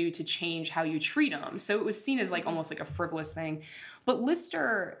going to do to change how you treat them? So it was seen as like almost like a frivolous thing. But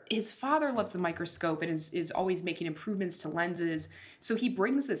Lister, his father loves the microscope and is always making improvements to lenses. So he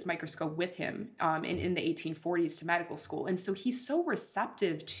brings this microscope with him in the 1840s to medical school. And so he's so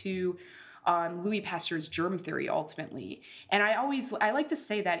receptive to Louis Pasteur's germ theory ultimately. And I like to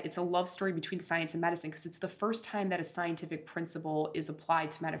say that it's a love story between science and medicine because it's the first time that a scientific principle is applied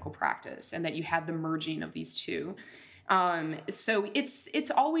to medical practice and that you have the merging of these two. So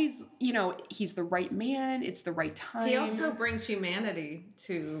it's always, he's the right man. It's the right time. He also brings humanity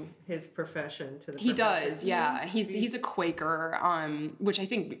to his profession, to the profession. He does, yeah. He's a Quaker, which I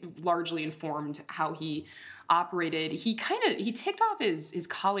think largely informed how he operated. He ticked off his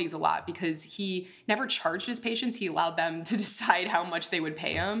colleagues a lot because he never charged his patients. He allowed them to decide how much they would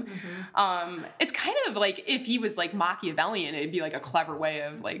pay him. It's kind of like if he was like Machiavellian, it'd be like a clever way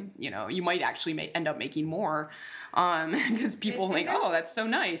of like, you might actually end up making more because people think, oh, that's so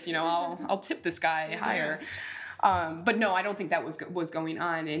nice. I'll tip this guy higher. But no, I don't think that was going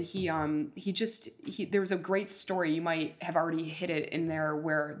on. And there was a great story, you might have already hit it in there,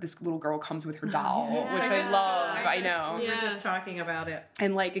 where this little girl comes with her doll, which I love. I know. We were just talking about it.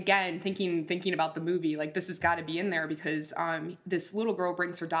 And like, again, thinking about the movie, like this has got to be in there because this little girl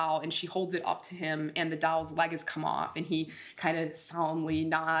brings her doll and she holds it up to him and the doll's leg has come off and he kind of solemnly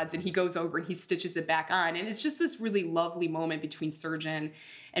nods and he goes over and he stitches it back on. And it's just this really lovely moment between surgeon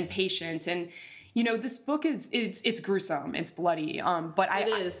and patient. And this book it's gruesome, it's bloody, but it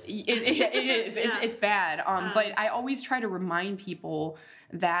is. It's bad. But I always try to remind people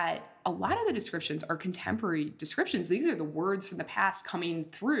that a lot of the descriptions are contemporary descriptions. These are the words from the past coming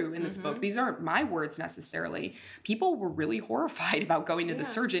through in this book. These aren't my words necessarily. People were really horrified about going to the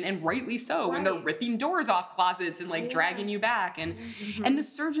surgeon, and rightly so, when they're ripping doors off closets and like dragging you back. And the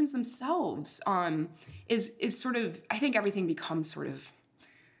surgeons themselves is sort of, I think everything becomes sort of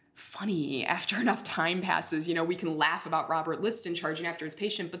funny after enough time passes. We can laugh about Robert Liston charging after his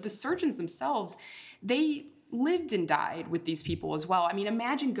patient, but the surgeons themselves, they lived and died with these people as well. I mean,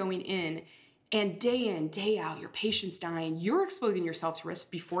 imagine going in, day out, your patient's dying. You're exposing yourself to risk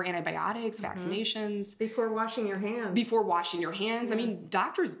before antibiotics, vaccinations. Before washing your hands. I mean,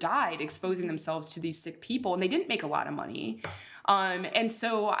 doctors died exposing themselves to these sick people, and they didn't make a lot of money. And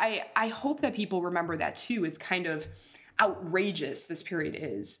so I hope that people remember that too, is kind of outrageous this period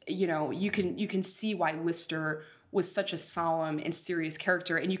is. You can see why Lister was such a solemn and serious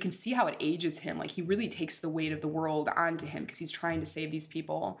character, and you can see how it ages him. Like, he really takes the weight of the world onto him because he's trying to save these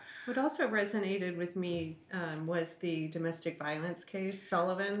people. What also resonated with me was the domestic violence case,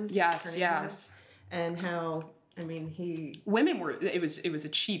 Sullivan. Yes. And how, women were, it was a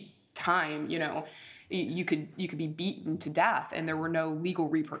cheap time, you could be beaten to death and there were no legal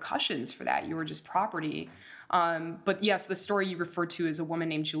repercussions for that. You were just property. But yes, the story you referred to is a woman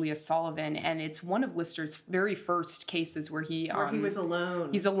named Julia Sullivan, and it's one of Lister's very first cases where he was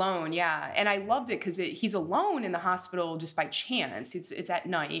alone. He's alone, yeah. And I loved it because he's alone in the hospital just by chance. It's at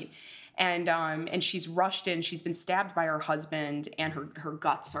night. And she's rushed in. She's been stabbed by her husband, and her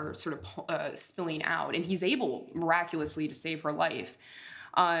guts are sort of spilling out. And he's able miraculously to save her life.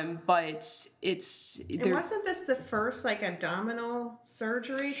 But wasn't this the first abdominal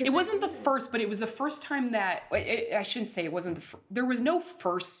surgery? It wasn't the first, but it was the first time that I shouldn't say it wasn't there was no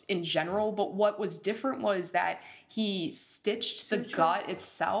first in general, but what was different was that he stitched the gut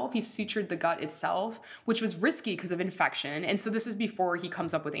itself. He sutured the gut itself, which was risky because of infection. And so this is before he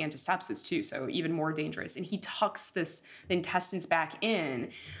comes up with antisepsis too. So even more dangerous. And he tucks the intestines back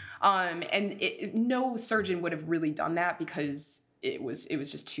in. No surgeon would have really done that because it was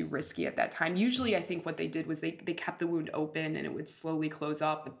just too risky at that time. Usually I think what they did was they kept the wound open and it would slowly close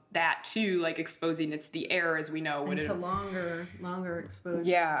up. But that too, exposing it to the air, as we know, to longer exposure.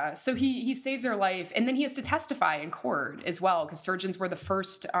 Yeah. So he saves her life, and then he has to testify in court as well, because surgeons were the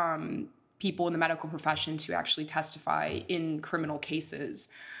first people in the medical profession to actually testify in criminal cases.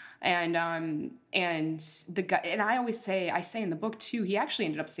 And the guy, and I say in the book too, he actually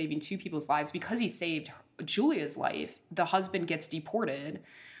ended up saving two people's lives because he saved Julia's life. The husband gets deported.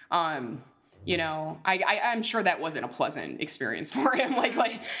 I'm sure that wasn't a pleasant experience for him.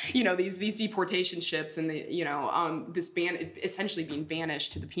 These deportation ships and this ban essentially being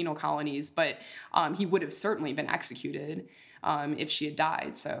banished to the penal colonies. But he would have certainly been executed if she had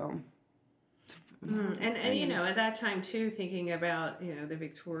died. So. And at that time too, thinking about the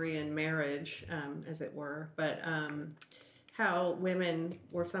Victorian marriage, as it were, but how women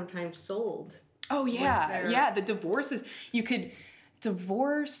were sometimes sold. Oh yeah, the divorces. You could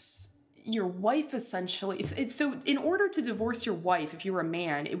divorce your wife essentially. It's so in order to divorce your wife, if you were a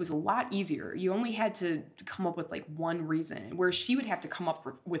man, it was a lot easier. You only had to come up with one reason, where she would have to come up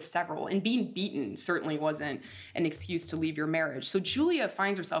with several. And being beaten certainly wasn't an excuse to leave your marriage. So Julia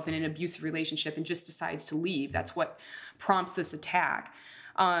finds herself in an abusive relationship and just decides to leave. That's what prompts this attack.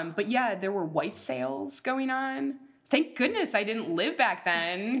 But yeah, there were wife sales going on. Thank goodness I didn't live back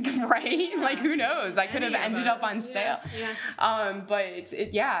then, right? Who knows? I could have ended up on sale. Yeah. But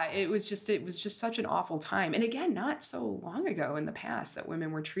it was just such an awful time. And again, not so long ago in the past that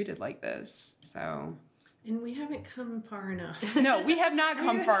women were treated like this. So. And we haven't come far enough. No, we have not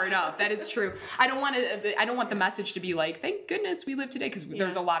come far enough. That is true. I don't want the message to be thank goodness we live today, because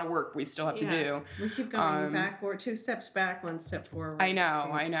there's a lot of work we still have to do. We keep going backward, 2 steps back, 1 step forward. I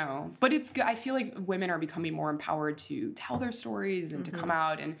know. But it's good. I feel like women are becoming more empowered to tell their stories and to come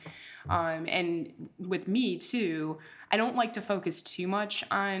out. And with me too, I don't like to focus too much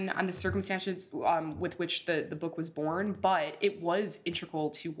on the circumstances with which the book was born, but it was integral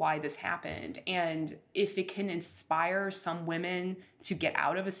to why this happened. And if if it can inspire some women to get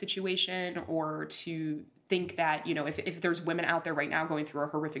out of a situation or to think that, you know, if there's women out there right now going through a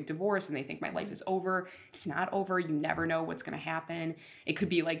horrific divorce and they think my life is over, it's not over. You never know what's going to happen. It could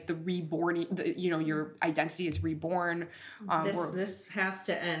be like the reborn, your identity is reborn. This has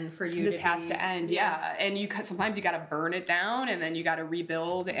to end for you. This has to end. Yeah. And sometimes you got to burn it down and then you got to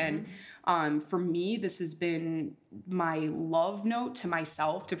rebuild. And for me, this has been my love note to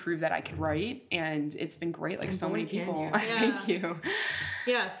myself to prove that I could write. And it's been great. Like, and so many people. Yeah. Thank you.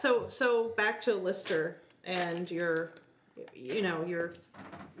 Yeah. So back to Lister and your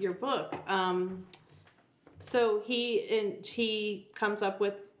book. So he comes up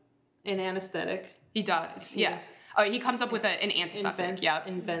with an anesthetic. He does. Yes. He comes up with an antiseptic.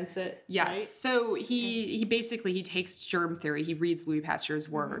 Invents it. Yes. Right? So he basically takes germ theory. He reads Louis Pasteur's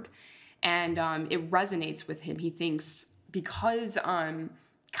work, and it resonates with him. He thinks because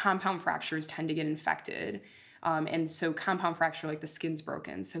compound fractures tend to get infected. And so compound fracture, like the skin's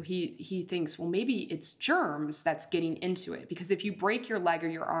broken. So he thinks, well, maybe it's germs that's getting into it, because if you break your leg or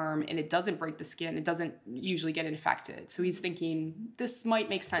your arm and it doesn't break the skin, it doesn't usually get infected. So he's thinking this might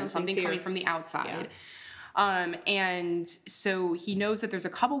make sense, something coming from the outside. And so he knows that there's a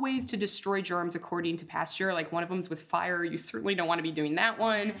couple ways to destroy germs according to Pasteur. Like, one of them is with fire. You certainly don't want to be doing that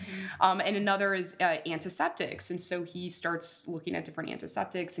one. And another is antiseptics. And so he starts looking at different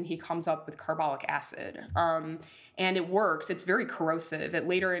antiseptics and he comes up with carbolic acid. And it works. It's very corrosive.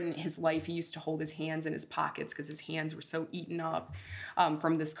 Later in his life, he used to hold his hands in his pockets because his hands were so eaten up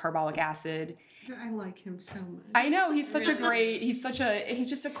from this carbolic acid. I like him so much. I know, he's such he's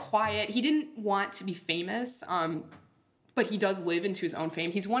just a quiet, he didn't want to be famous, but he does live into his own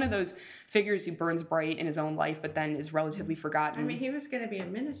fame. He's one of those figures who burns bright in his own life, but then is relatively forgotten. I mean, he was going to be a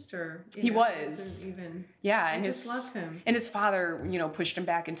minister. He was. Yeah. I just love him. And his father, pushed him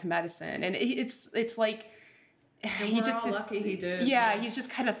back into medicine. And it's like, and lucky he did. Yeah, he's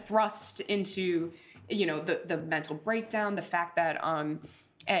just kind of thrust into, the mental breakdown, the fact that,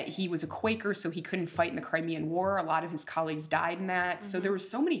 he was a Quaker, so he couldn't fight in the Crimean War. A lot of his colleagues died in that. So there were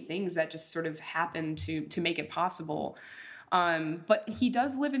so many things that just sort of happened to make it possible. But he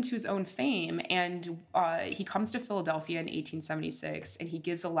does live into his own fame, and he comes to Philadelphia in 1876, and he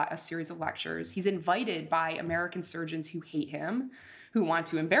gives a series of lectures. He's invited by American surgeons who hate him, who want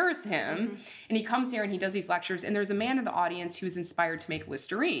to embarrass him. And he comes here and he does these lectures, and there's a man in the audience who is inspired to make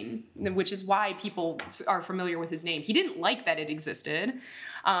Listerine, which is why people are familiar with his name. He didn't like that it existed.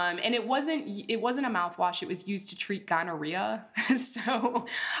 And it wasn't a mouthwash. It was used to treat gonorrhea. So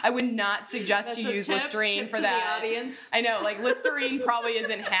I would not suggest you use Listerine for that. The audience. I know, like, Listerine probably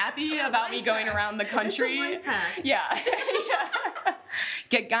isn't happy about me going around the country. It's a life hack. Yeah.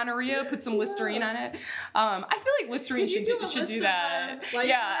 Get gonorrhea, put some Listerine on it. I feel like Listerine should do that.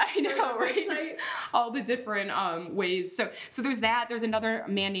 Yeah, I know, right? All the different ways. So there's that. There's another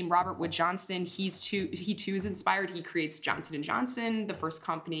man named Robert Wood Johnson. He too is inspired. He creates Johnson & Johnson, the first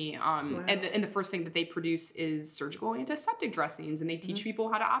company. And the first thing that they produce is surgical antiseptic dressings, and they teach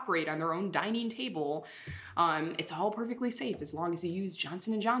people how to operate on their own dining table. It's all perfectly safe as long as you use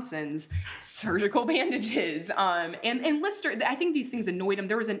Johnson & Johnson's surgical bandages. And Lister, I think these things annoyed him.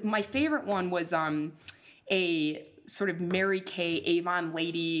 My favorite one was a sort of Mary Kay Avon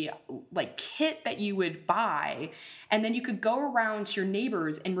lady like kit that you would buy, and then you could go around to your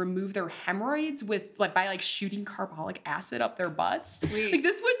neighbors and remove their hemorrhoids by shooting carbolic acid up their butts. Sweet. Like,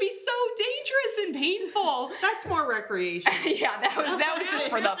 this would be so dangerous and painful. That's more recreational. Yeah, that was just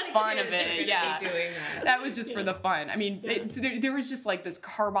for the fun of it. Yeah, that was just for the fun. I mean, there was just like this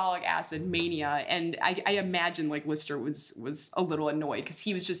carbolic acid mania, and I imagine like Lister was a little annoyed because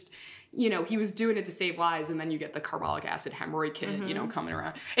he was just, he was doing it to save lives, and then you get the carbolic acid hemorrhoid kit, coming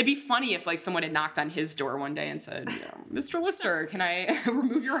around. It'd be funny if like someone had knocked on his door one day and said, Mr. Lister, can I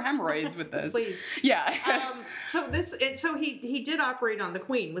remove your hemorrhoids with this? Please. Yeah. So he did operate on the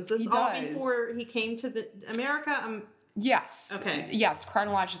Queen. Was this all before he came to America? Yes. Okay. Yes,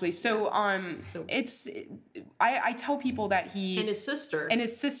 chronologically. So I tell people that he and his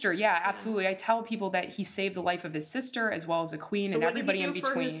sister. Yeah, absolutely. I tell people that he saved the life of his sister as well as a queen and everybody in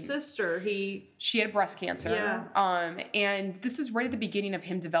between. For his sister, she had breast cancer. Yeah. And this is right at the beginning of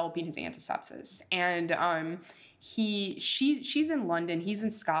him developing his antisepsis. And she's in London, he's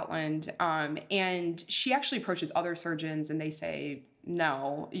in Scotland, and she actually approaches other surgeons and they say,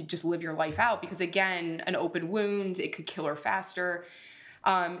 no, you just live your life out, because again, an open wound, it could kill her faster.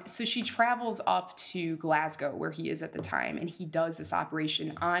 So she travels up to Glasgow, where he is at the time, and he does this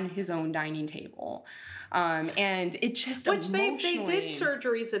operation on his own dining table. And it just Which they did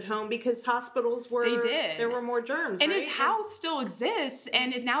surgeries at home because hospitals were... They did. There were more germs, And right? his house still exists,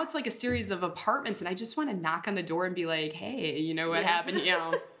 and now it's like a series of apartments, and I just want to knock on the door and be like, hey, you know what happened? You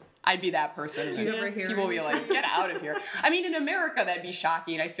know, I'd be that person. People will be like, get out of here. I mean, in America, that'd be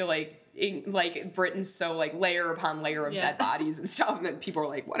shocking. I feel like Britain's so like layer upon layer of dead bodies and stuff, and then people are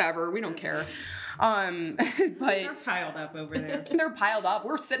like, whatever, we don't care. But they're piled up over there. They're piled up.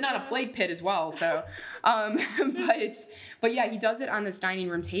 We're sitting on a plague pit as well. So, but yeah, he does it on this dining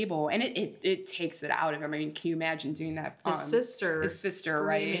room table, and it takes it out of him. I mean, can you imagine doing that? His sister,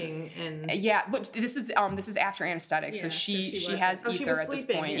 right? And yeah, but this is after anesthetic, so she has ether at this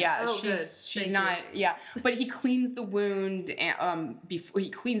point. Yeah, she's not. Yeah, but he cleans the wound. Before he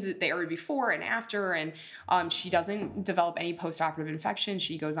cleans it the area before and after, and she doesn't develop any post-operative infection.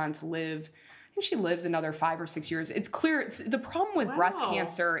 She goes on to live. I think she lives another 5 or 6 years. It's clear. The problem with breast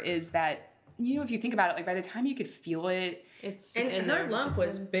cancer is that, you know, if you think about it, like by the time you could feel it, and her lump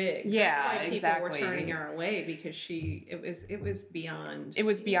was big. Yeah, that's why exactly. People were turning her away because it was beyond. It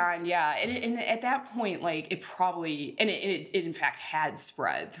was beyond, yeah. And at that point, like it probably, and it in fact had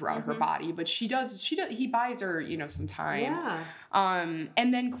spread throughout her body. But he buys her, you know, some time. Yeah.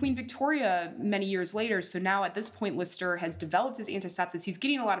 And then Queen Victoria many years later. So now at this point, Lister has developed his antisepsis. He's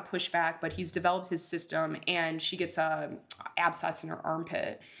getting a lot of pushback, but he's developed his system, and she gets a abscess in her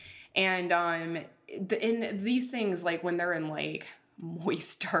armpit. And in these things, like when they're in like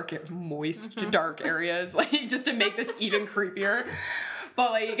moist, dark areas, like just to make this even creepier.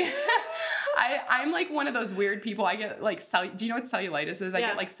 But like, I'm like one of those weird people. I get like, do you know what cellulitis is? I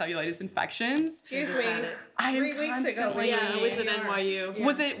get like cellulitis infections. Excuse me. 3 weeks ago. Yeah, it was at NYU. Yeah.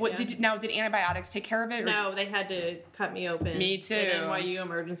 Was it? What did antibiotics take care of it? No, they had to cut me open. Me too. In NYU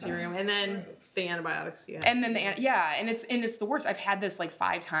emergency room, and then the antibiotics. Yeah. And then and it's the worst. I've had this like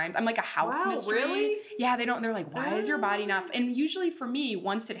 5 times. I'm like a house mystery. Really? Yeah, they're like, why is your body not? And usually for me,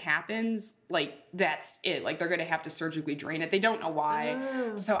 once it happens, like that's it. Like they're gonna have to surgically drain it. They don't know why.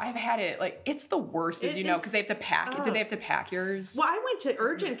 So I've had it. Like it's the worst, as you know, because they have to pack it. Did they have to pack yours? Well, I went to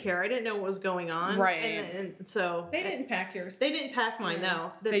urgent care. I didn't know what was going on. Right. And so they didn't pack yours. They didn't pack mine.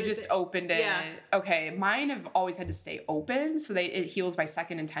 No. They just opened it. Yeah. Okay, mine have always had to stay open, so it heals by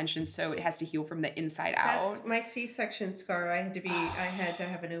second intention. So it has to heal from the inside out. That's my C-section scar. I had to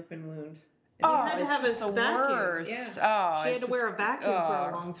have an open wound. Oh, had to it's have just a the vacuum. worst. Yeah. Oh, She had to wear a vacuum for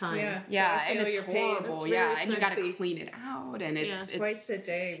a long time. Yeah. Yeah, So I and feel it's your pain. horrible. It's Yeah, very and you got to sexy. clean it out, and it's Twice a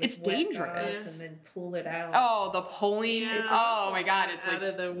day. With it's wet dangerous. gauze and then pull it out. Oh, the pulling. Yeah. Oh my God, it's Out like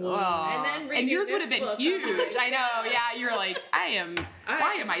of the womb. oh. And then read and your yours would have been book. huge. I know. Yeah, you're like,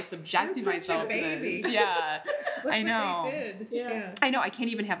 why am I subjecting I'm such a myself to baby. this? Yeah, Look I what know. they did. Yeah. I know. I can't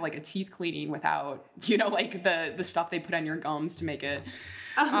even have like a teeth cleaning without, you know, like the stuff they put on your gums to make it.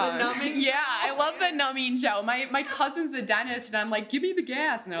 The numbing. Yeah, I love the numbing gel. My cousin's a dentist, and I'm like, give me the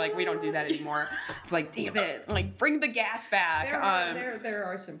gas, and they're like, we don't do that anymore. It's like, damn it, like bring the gas back. There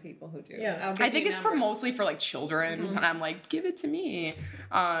are some people who do. Yeah. I think it's mostly for like children, and I'm like, give it to me.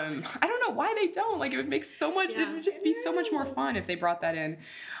 I don't know why they don't. Like, it would make so much. It would just be so much more fun if they brought that in.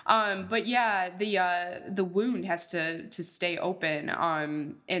 But yeah, the wound has to stay open.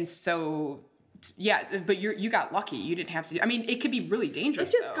 And so. Yeah, but you got lucky. You didn't have to. I mean, it could be really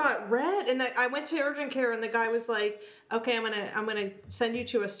dangerous. It just got red, and I went to urgent care, and the guy was like, "Okay, I'm gonna send you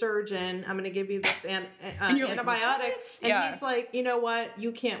to a surgeon. I'm gonna give you this antibiotic." Like, and he's like, "You know what?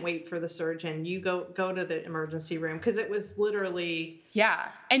 You can't wait for the surgeon. You go to the emergency room because it was literally." Yeah,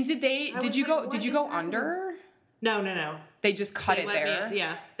 and did you go under? No. They just cut it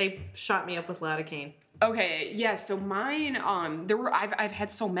there. They shot me up with lidocaine. Okay, yeah, so mine, I've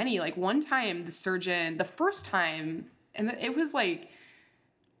had so many. Like one time the surgeon, the first time, and it was like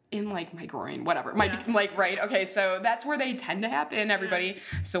in like my groin, whatever. Like, right, okay, so that's where they tend to happen, everybody.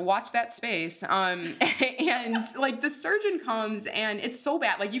 So watch that space. And like the surgeon comes and it's so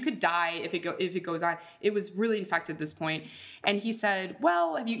bad, like you could die if it goes on. It was really infected at this point. And he said,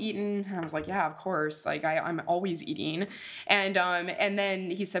 well, have you eaten? And I was like, yeah, of course. Like I'm always eating. And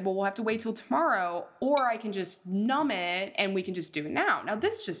then he said, well, we'll have to wait till tomorrow, or I can just numb it and we can just do it now. Now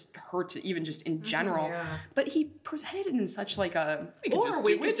this just hurts even just in general, but he presented it in such like we can just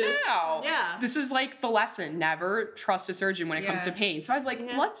do it now. Yeah. This is like the lesson. Never trust a surgeon when it comes to pain. So I was like,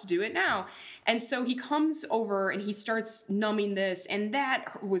 let's do it now. And so he comes over and he starts numbing this, and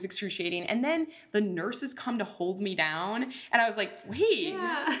that was excruciating. And then the nurses come to hold me down, and I was like, wait.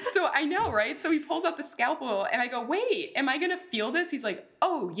 Yeah. So I know, right? So he pulls out the scalpel, and I go, wait, am I going to feel this? He's like,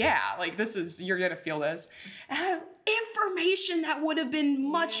 oh, yeah, like you're going to feel this. And I was, information that would have been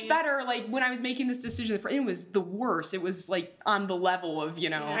much better. Like when I was making this decision, it was the worst. It was like on the level of,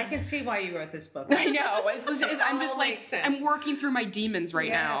 I can see why you wrote this book. I know. I'm just like, makes sense. I'm working through my demons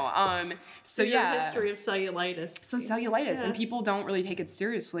right now. So Your yeah. history of cellulitis. So cellulitis, and people don't really take it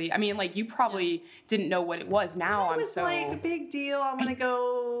seriously. I mean, like you probably didn't know what it was. Now It was like a big deal. I'm gonna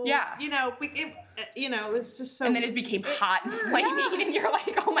go. Yeah. It was just so. And then it became hot and flaming, and you're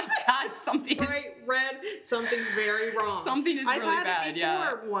like, oh my god, something is bright red. Something's very wrong. Something is I've really had bad. it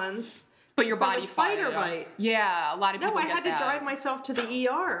Yeah. before once. But your From body a spider fought it. bite. Yeah, a lot of people No, I get had to that. drive myself to the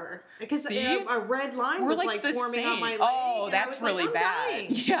ER because See? a red line We're was like like the forming same. on my leg. Oh, and I that's was like, really I'm bad. dying.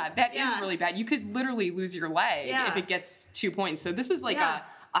 Yeah, that is Yeah. really bad. You could literally lose your leg Yeah. if it gets 2 points. So this is like Yeah.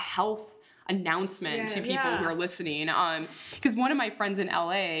 a health announcement to people Yeah. who are listening. Because one of my friends in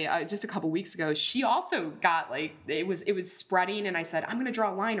LA just a couple weeks ago, she also got like it was spreading, and I said I'm gonna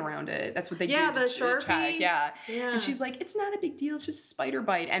draw a line around it. That's what they do. Yeah, the to Sharpie. check. Yeah. Yeah. And she's like, it's not a big deal. It's just a spider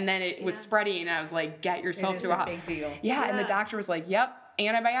bite. And then it was spreading, and I was like, get yourself It is to a big deal. Yeah, and the Yeah. doctor was like, yep,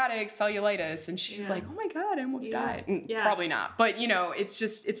 antibiotics, cellulitis. And she's Yeah. like, oh my God, I almost Yeah. died. And Yeah. probably not. But,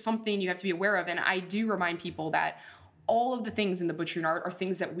 it's something you have to be aware of. And I do remind people that all of the things in the butchering art are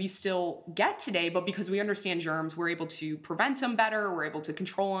things that we still get today, but because we understand germs, we're able to prevent them better, we're able to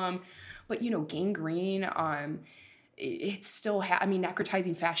control them. But, gangrene, it's still,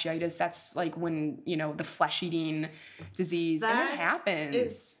 necrotizing fasciitis, that's like when, the flesh-eating disease, and it happens.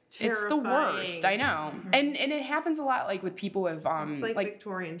 It's the terrifying. worst, I know. And it happens a lot, like with people with, It's like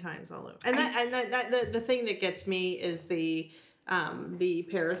Victorian times all over. And the thing that gets me is the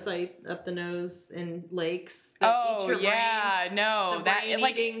parasite up the nose in lakes. That eats your brain. No, The that brain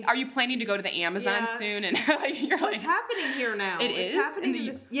like, eating. are you planning to go to the Amazon Yeah. soon? And like, you're What's like, happening here now? It's happening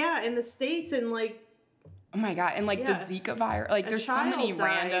in in the States, and like oh my God, and like the Yeah. Zika virus, like a there's so child many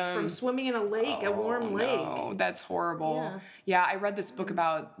died random from swimming in a lake, a warm lake. No, that's horrible. Yeah. Yeah, I read this book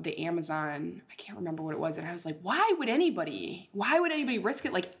about the Amazon. I can't remember what it was, and I was like, why would anybody risk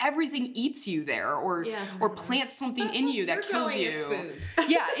it? Like everything eats you there, or plants something in you that You're kills going you. as food.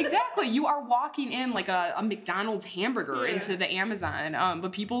 Yeah, exactly. You are walking in like a McDonald's hamburger Yeah. into the Amazon,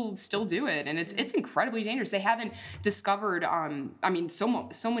 but people still do it, and it's incredibly dangerous. They haven't discovered.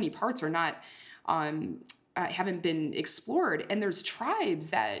 So many parts are not. Haven't been explored, and there's tribes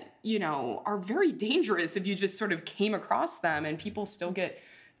that are very dangerous if you just sort of came across them, and people still get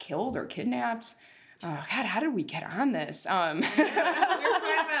killed or kidnapped. Oh God, how did we get on this? We were talking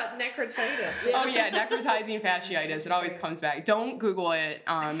about necrotitis. Oh yeah, necrotizing fasciitis. It always comes back. Don't Google it,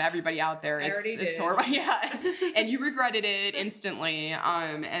 everybody out there. It's already did. horrible. Yeah, and you regretted it instantly.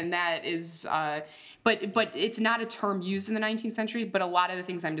 And that is, but it's not a term used in the 19th century. But a lot of the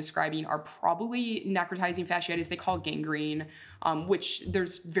things I'm describing are probably necrotizing fasciitis. They call it gangrene, which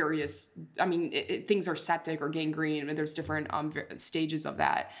there's various. Things are septic or gangrene, and there's different stages of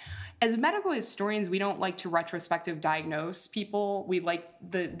that. As medical historians, we don't like to retrospective diagnose people. We like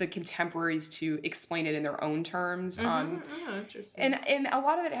the contemporaries to explain it in their own terms. Interesting. And a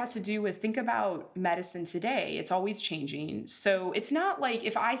lot of it has to do with, think about medicine today. It's always changing. So it's not like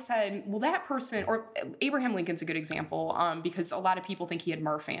if I said, well, that person, or Abraham Lincoln's a good example, because a lot of people think he had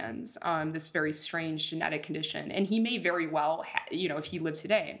Marfan's, this very strange genetic condition. And he may very well, if he lived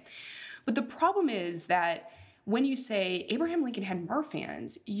today. But the problem is that when you say Abraham Lincoln had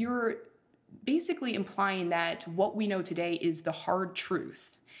Marfan's, you're basically implying that what we know today is the hard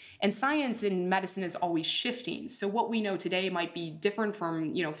truth. And science in medicine is always shifting. So what we know today might be different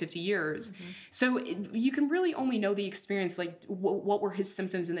from, 50 years. Mm-hmm. So you can really only know the experience, like what were his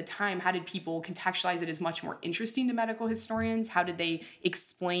symptoms in the time? How did people contextualize it as much more interesting to medical historians? How did they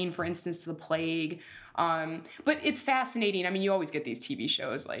explain, for instance, the plague? But it's fascinating. You always get these TV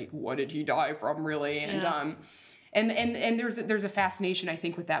shows like, what did he die from, really? And And there's a fascination, I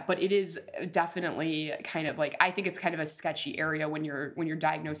think, with that, but it is definitely kind of like, I think it's kind of a sketchy area when you're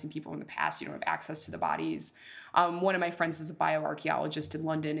diagnosing people in the past. You don't have access to the bodies. One of my friends is a bioarchaeologist in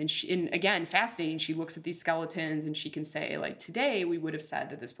London, and again, fascinating. She looks at these skeletons and she can say, like, today we would have said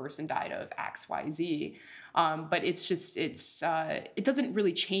that this person died of X, Y, Z. But it doesn't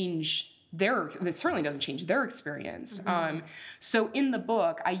really change it certainly doesn't change their experience. Mm-hmm. So in the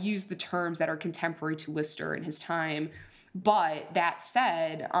book, I use the terms that are contemporary to Lister in his time. But that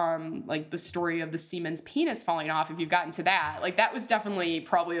said, like the story of the seaman's penis falling off, if you've gotten to that, like that was definitely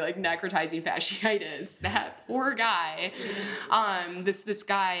probably like necrotizing fasciitis. That poor guy. This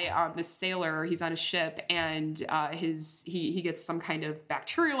guy, this sailor, he's on a ship, and he gets some kind of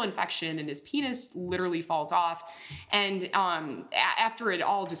bacterial infection, and his penis literally falls off. And after it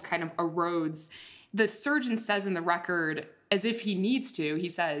all just kind of erodes, the surgeon says in the record, as if he needs to, he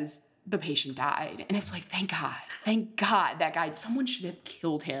says, the patient died. And it's like, thank God that guy, someone should have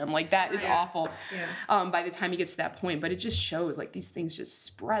killed him. Like, that is awful. Yeah. By the time he gets to that point, but it just shows like these things just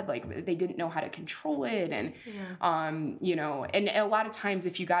spread, like they didn't know how to control it. And, you know, and a lot of times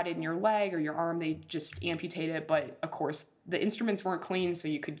if you got it in your leg or your arm, they just amputate it. But of course the instruments weren't clean, so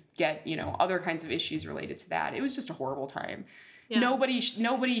you could get, you know, other kinds of issues related to that. It was just a horrible time. Yeah. Nobody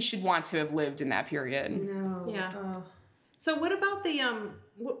should want to have lived in that period. No. Yeah. So what about the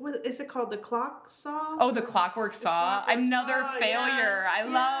what is it called? The clock saw? Oh, the clockwork saw. Another failure. I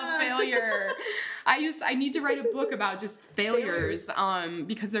love failure. I need to write a book about just failures,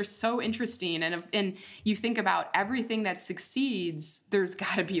 because they're so interesting. And you think about everything that succeeds, there's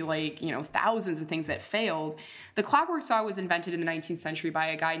got to be like, you know, thousands of things that failed. The clockwork saw was invented in the 19th century by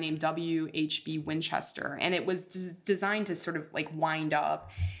a guy named W.H.B. Winchester, and it was designed to sort of like wind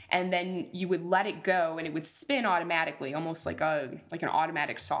up, and then you would let it go and it would spin automatically, almost like an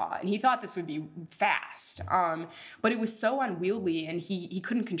automatic saw. And he thought this would be fast, but it was so unwieldy, and he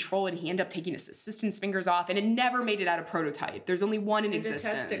couldn't control it. And he ended up taking his assistant's fingers off, and it never made it out of prototype. There's only one in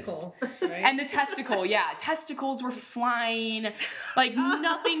existence. The testicle, right? And the testicle, yeah, testicles were flying, like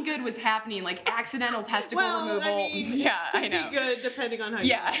nothing good was happening, like accidental testicle removal. I mean, I know. Be good depending on how.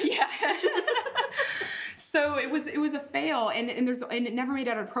 Yeah. So it was a fail, and it never made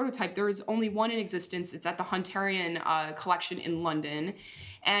out of prototype. There is only one in existence. It's at the Hunterian collection in London,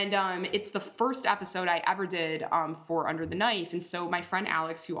 and it's the first episode I ever did for Under the Knife. And so my friend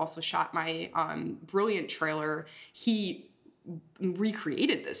Alex, who also shot my brilliant trailer, he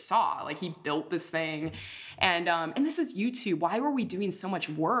recreated this saw. Like, he built this thing, and this is YouTube. Why were we doing so much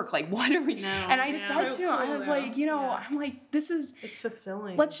work? Like, what are we? No, and I said to him, I was like, you know, I'm like, it's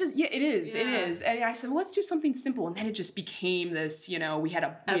fulfilling. Let's just, it is. And I said, well, let's do something simple. And then it just became this, you know, we have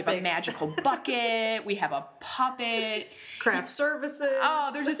a magical bucket, we have a puppet, craft services.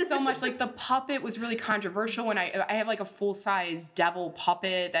 Oh, there's just so much. Like, the puppet was really controversial. When I have like a full-size devil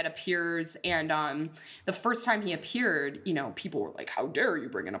puppet that appears, and the first time he appeared, you know, people were like, how dare you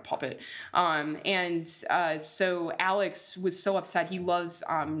bring in a puppet? So Alex was so upset. He loves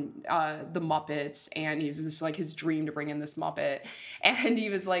the Muppets, and he was just like his dream to bring in this Muppet. And he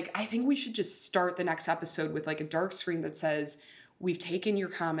was like, I think we should just start the next episode with like a dark screen that says, we've taken your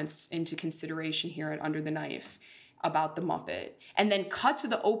comments into consideration here at Under the Knife about the Muppet, and then cut to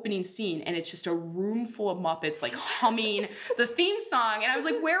the opening scene, and it's just a room full of Muppets like humming the theme song. And I was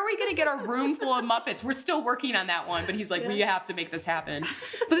like, where are we gonna get a room full of Muppets? We're still working on that one. But he's like, we have to make this happen.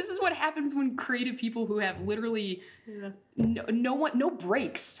 But this is what happens when creative people who have literally no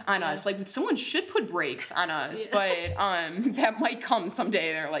brakes on us. Like, someone should put brakes on us, but that might come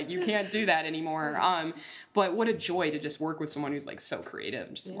someday. They're like, you can't do that anymore. But what a joy to just work with someone who's like so creative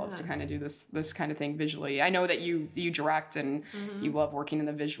and just loves to kind of do this kind of thing visually. I know that you direct and you love working in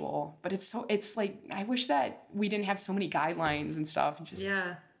the visual, but it's like, I wish that we didn't have so many guidelines and stuff, and just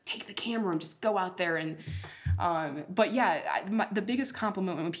take the camera and just go out there. And but the biggest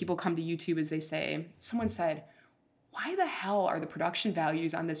compliment when people come to YouTube is someone said, why the hell are the production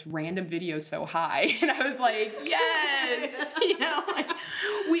values on this random video so high? And I was like, yes, you know, like,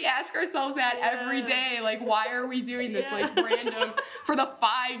 we ask ourselves that every day. Like, why are we doing this like random for the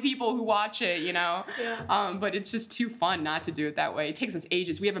 5 people who watch it, you know? But it's just too fun not to do it that way. It takes us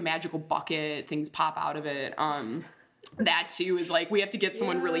ages. We have a magical bucket, things pop out of it. That too is like, we have to get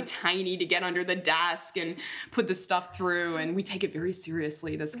someone really tiny to get under the desk and put the stuff through, and we take it very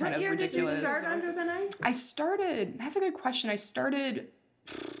seriously. This kind of ridiculous. Did you start Under the Knife? That's a good question. I started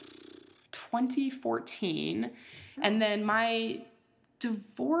 2014, and then my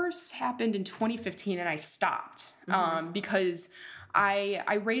divorce happened in 2015, and I stopped because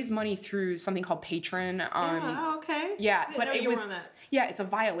I raised money through something called Patreon. Okay. Yeah, but it's a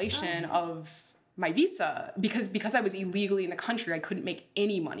violation of my visa because I was illegally in the country. I couldn't make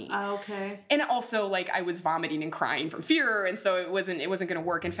any money. Okay. And also, like, I was vomiting and crying from fear, and so it wasn't going to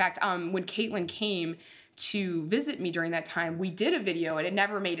work. In fact, when Caitlin came to visit me during that time, we did a video, and it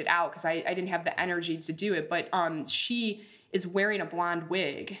never made it out because I didn't have the energy to do it. But she is wearing a blonde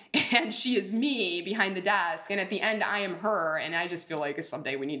wig, and she is me behind the desk, and at the end I am her, and I just feel like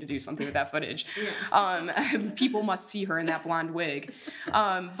someday we need to do something with that footage. People must see her in that blonde wig.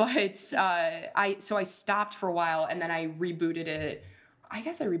 But I stopped for a while, and then I rebooted it I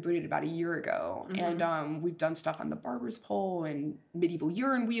guess I rebooted about a year ago, and we've done stuff on the barber's pole and medieval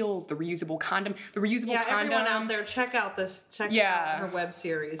urine wheels, the reusable condom. Everyone out there, check out her web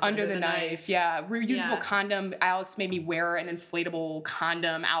series, Under the Knife. Yeah, reusable condom. Alex made me wear an inflatable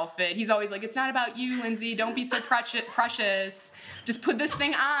condom outfit. He's always like, "It's not about you, Lindsay. Don't be so precious. Just put this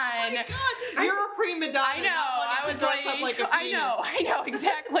thing on." Oh my God, you're a prima donna. I know. I was dress up like a penis. I know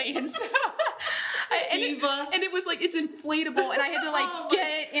exactly. And so, diva. And it was like, it's inflatable, and I had to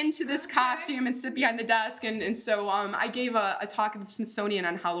get into this costume and sit behind the desk, and so I gave a talk at the Smithsonian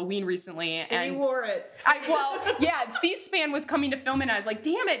on Halloween recently, and you wore it. C-SPAN was coming to film it, and I was like,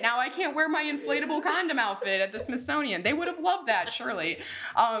 damn it, now I can't wear my inflatable condom outfit at the Smithsonian. They would have loved that, surely.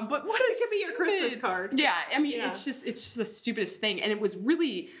 But what it could be your Christmas card. Yeah, I mean, it's just the stupidest thing, and it was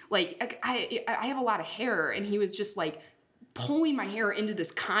really like, I have a lot of hair, and he was just like pulling my hair into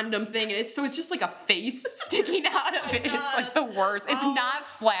this condom thing, and it's just like a face sticking out of it. It's like the worst. It's not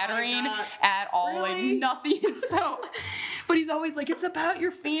flattering at all. Really? Like nothing is so. But he's always like, it's about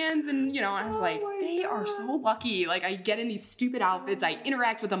your fans, and I was like, they are so lucky. Like, I get in these stupid outfits, I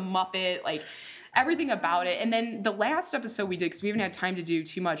interact with a Muppet, like everything about it. And then the last episode we did, because we haven't had time to do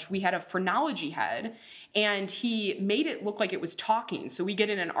too much, we had a phrenology head, and he made it look like it was talking. So we get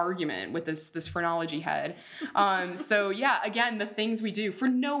in an argument with this phrenology head. So yeah, again, the things we do for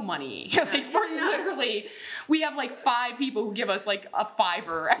no money. Like literally, we have like 5 people who give us like a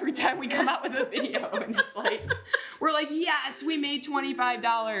 $5 every time we come out with a video, and it's like, we're like, yes, we made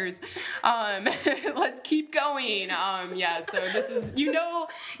 $25. Let's keep going. So this is,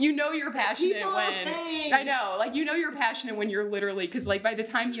 you're passionate I know, like, you're passionate when you're literally, because like by the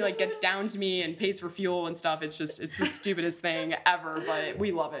time he like gets down to me and pays for fuel and stuff, it's the stupidest thing ever, but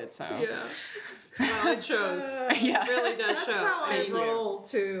we love it. So well, it shows. Yeah, it really does That's show. how I roll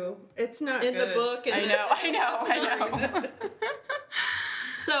too. It's not in good. the book. I know.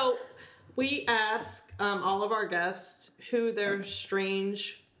 So we ask all of our guests who their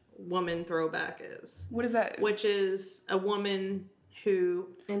strange woman throwback is. What is that? Which is a woman who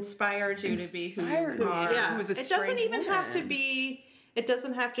inspired you to be who you Inspired me. are. Yeah, Who was a it strange doesn't even have to woman. be. It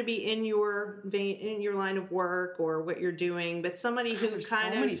doesn't have to be in your vein, in your line of work or what you're doing, but somebody who There's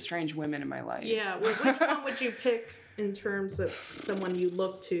kind so of many strange women in my life. Yeah, well, which one would you pick in terms of someone you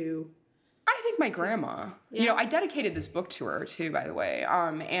look to? I think my grandma. Yeah. I dedicated this book to her too, by the way.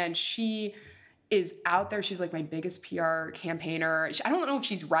 And she is out there. She's like my biggest PR campaigner. I don't know if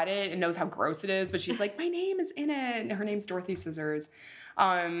she's read it and knows how gross it is, but she's like, my name is in it. And her name's Dorothy Scissors.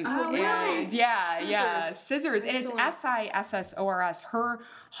 Really? Yeah, Scissors. And it's Sissors. Her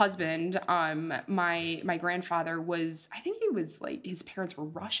husband, my grandfather was, I think he was like, his parents were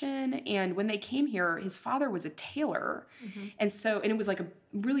Russian, and when they came here, his father was a tailor. And it was like a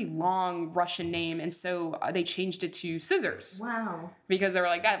really long Russian name, and so they changed it to Scissors. Wow. Because they were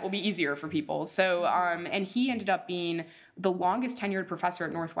like, that will be easier for people. So, and he ended up being the longest tenured professor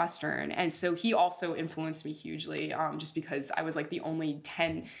at Northwestern. And so he also influenced me hugely, just because I was like the only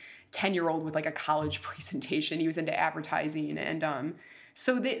 10-year-old with like a college presentation. He was into advertising. And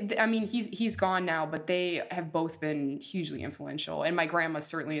so he's gone now, but they have both been hugely influential. And my grandma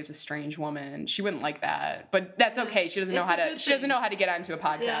certainly is a strange woman. She wouldn't like that, but that's okay. She doesn't know how to get onto a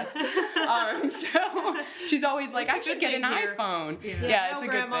podcast. So she's always like, I should get an iPhone. Yeah, it's a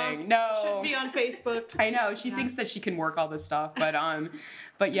Grandma. good thing. No, Shouldn't be on Facebook. I know she thinks that she can work all this stuff,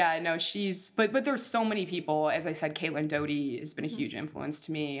 but yeah, no, but there's so many people. As I said, Caitlin Doty has been a huge influence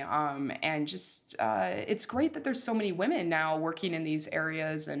to me, and just it's great that there's so many women now working in these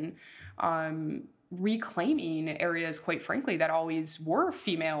areas and reclaiming areas, quite frankly, that always were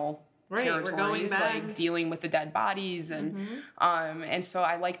female territories, we're going back. like dealing with the dead bodies, and so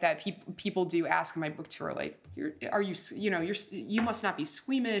I like that people do ask in my book tour, like, you must not be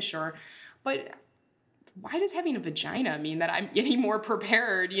squeamish, but why does having a vagina mean that I'm any more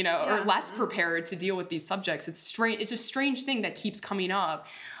prepared, or less prepared to deal with these subjects? It's strange. It's a strange thing that keeps coming up.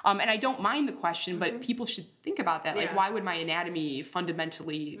 And I don't mind the question, but people should think about that. Like, why would my anatomy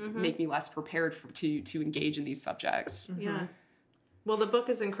fundamentally make me less prepared to engage in these subjects? Yeah. Well, the book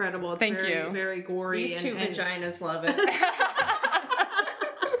is incredible. It's Thank very, you. very gory. These two vaginas love it.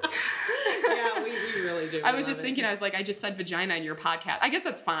 Yeah, we really do. I was just thinking, I was like, I just said vagina in your podcast. I guess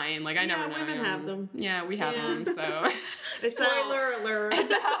that's fine. Like, I never know. Women have them. Yeah, we have them. So, Spoiler alert.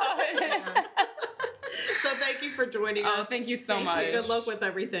 It's out. So thank you for joining us. Oh, thank you so much. Good luck with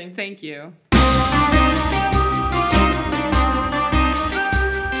everything. Thank you.